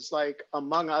 Tomas is, like,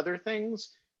 among other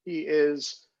things, he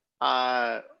is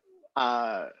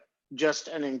just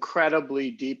an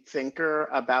incredibly deep thinker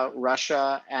about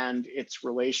Russia and its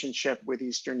relationship with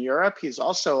Eastern Europe. He's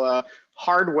also a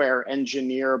hardware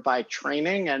engineer by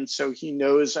training, and so he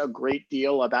knows a great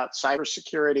deal about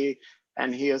cybersecurity,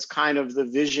 and he is kind of the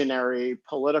visionary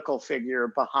political figure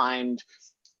behind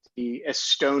the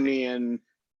Estonian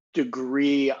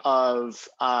degree of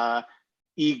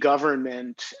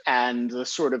e-government and the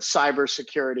sort of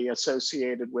cybersecurity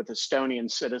associated with Estonian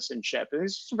citizenship. And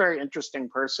he's just a very interesting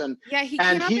person. Yeah, he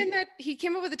And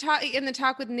came up with the talk in the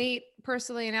talk with Nate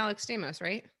Persily and Alex Stamos,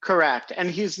 right? Correct.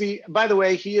 And by the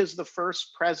way, he is the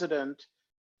first president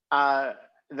that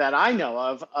I know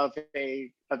of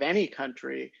any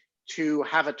country to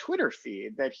have a Twitter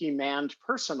feed that he manned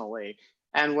personally.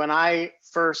 And when I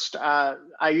first, I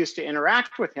used to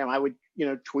interact with him, I would,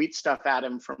 tweet stuff at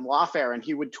him from Lawfare, and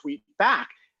he would tweet back.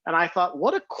 And I thought,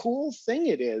 what a cool thing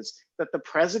it is that the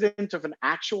president of an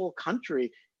actual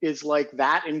country is like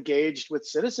that engaged with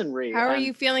citizenry. How are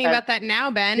you feeling about that now,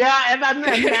 Ben? Yeah, and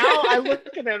now I look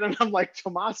at it and I'm like,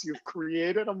 Tomas, you've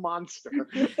created a monster.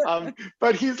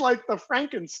 But he's like the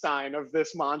Frankenstein of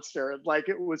this monster. Like,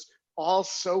 it was all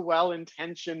so well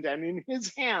intentioned, and in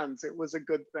his hands, it was a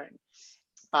good thing.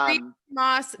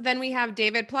 Moss. Then we have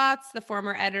David Plotz, the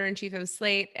former editor-in-chief of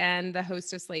Slate and the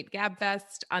host of Slate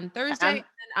Gabfest on Thursday.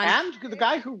 And the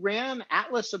guy who ran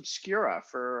Atlas Obscura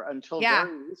until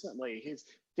very recently.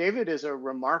 David is a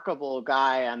remarkable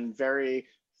guy and very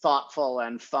thoughtful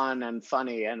and fun and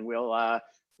funny, and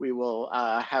we will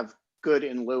have good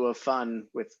in lieu of fun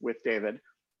with David.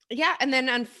 Yeah, and then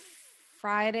on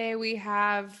Friday we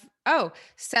have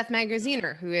Seth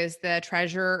Magaziner, who is the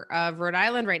treasurer of Rhode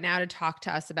Island right now, to talk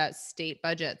to us about state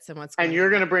budgets and what's going on. And you're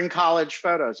going to bring college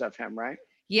photos of him, right?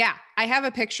 Yeah, I have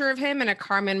a picture of him in a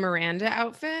Carmen Miranda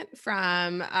outfit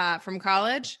from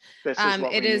college. This is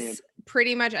what it we is need.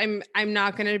 Pretty much. I'm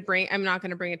not going to bring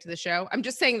it to the show. I'm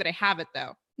just saying that I have it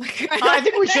though. I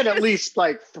think we should at least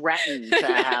threaten to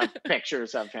have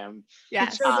pictures of him. Yeah,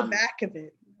 show the back of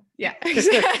it. Yeah,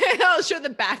 exactly. I'll show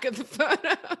the back of the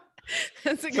photo.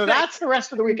 That's the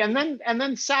rest of the week, and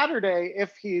then Saturday,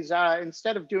 if he's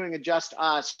instead of doing a Just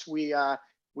Us, we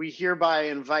hereby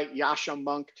invite Yasha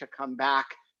Monk to come back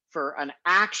for an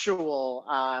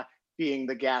actual being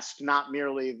the guest, not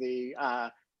merely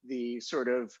the sort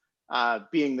of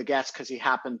being the guest because he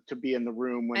happened to be in the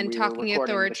room when we were recording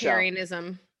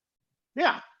authoritarianism.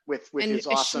 Yeah, with his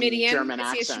awesome German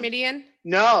accent. Is he a Schmittian?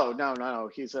 No.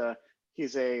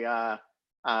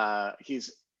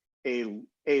 He's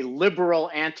a liberal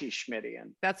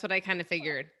anti-Schmittian. That's what I kind of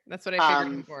figured. That's what I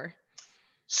figured him for.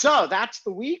 So that's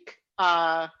the week.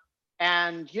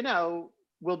 And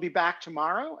we'll be back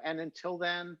tomorrow. And until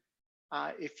then,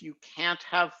 if you can't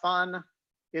have fun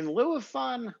in lieu of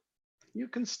fun, you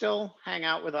can still hang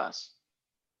out with us.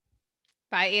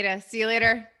 Bye, Ada. See you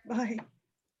later. Bye.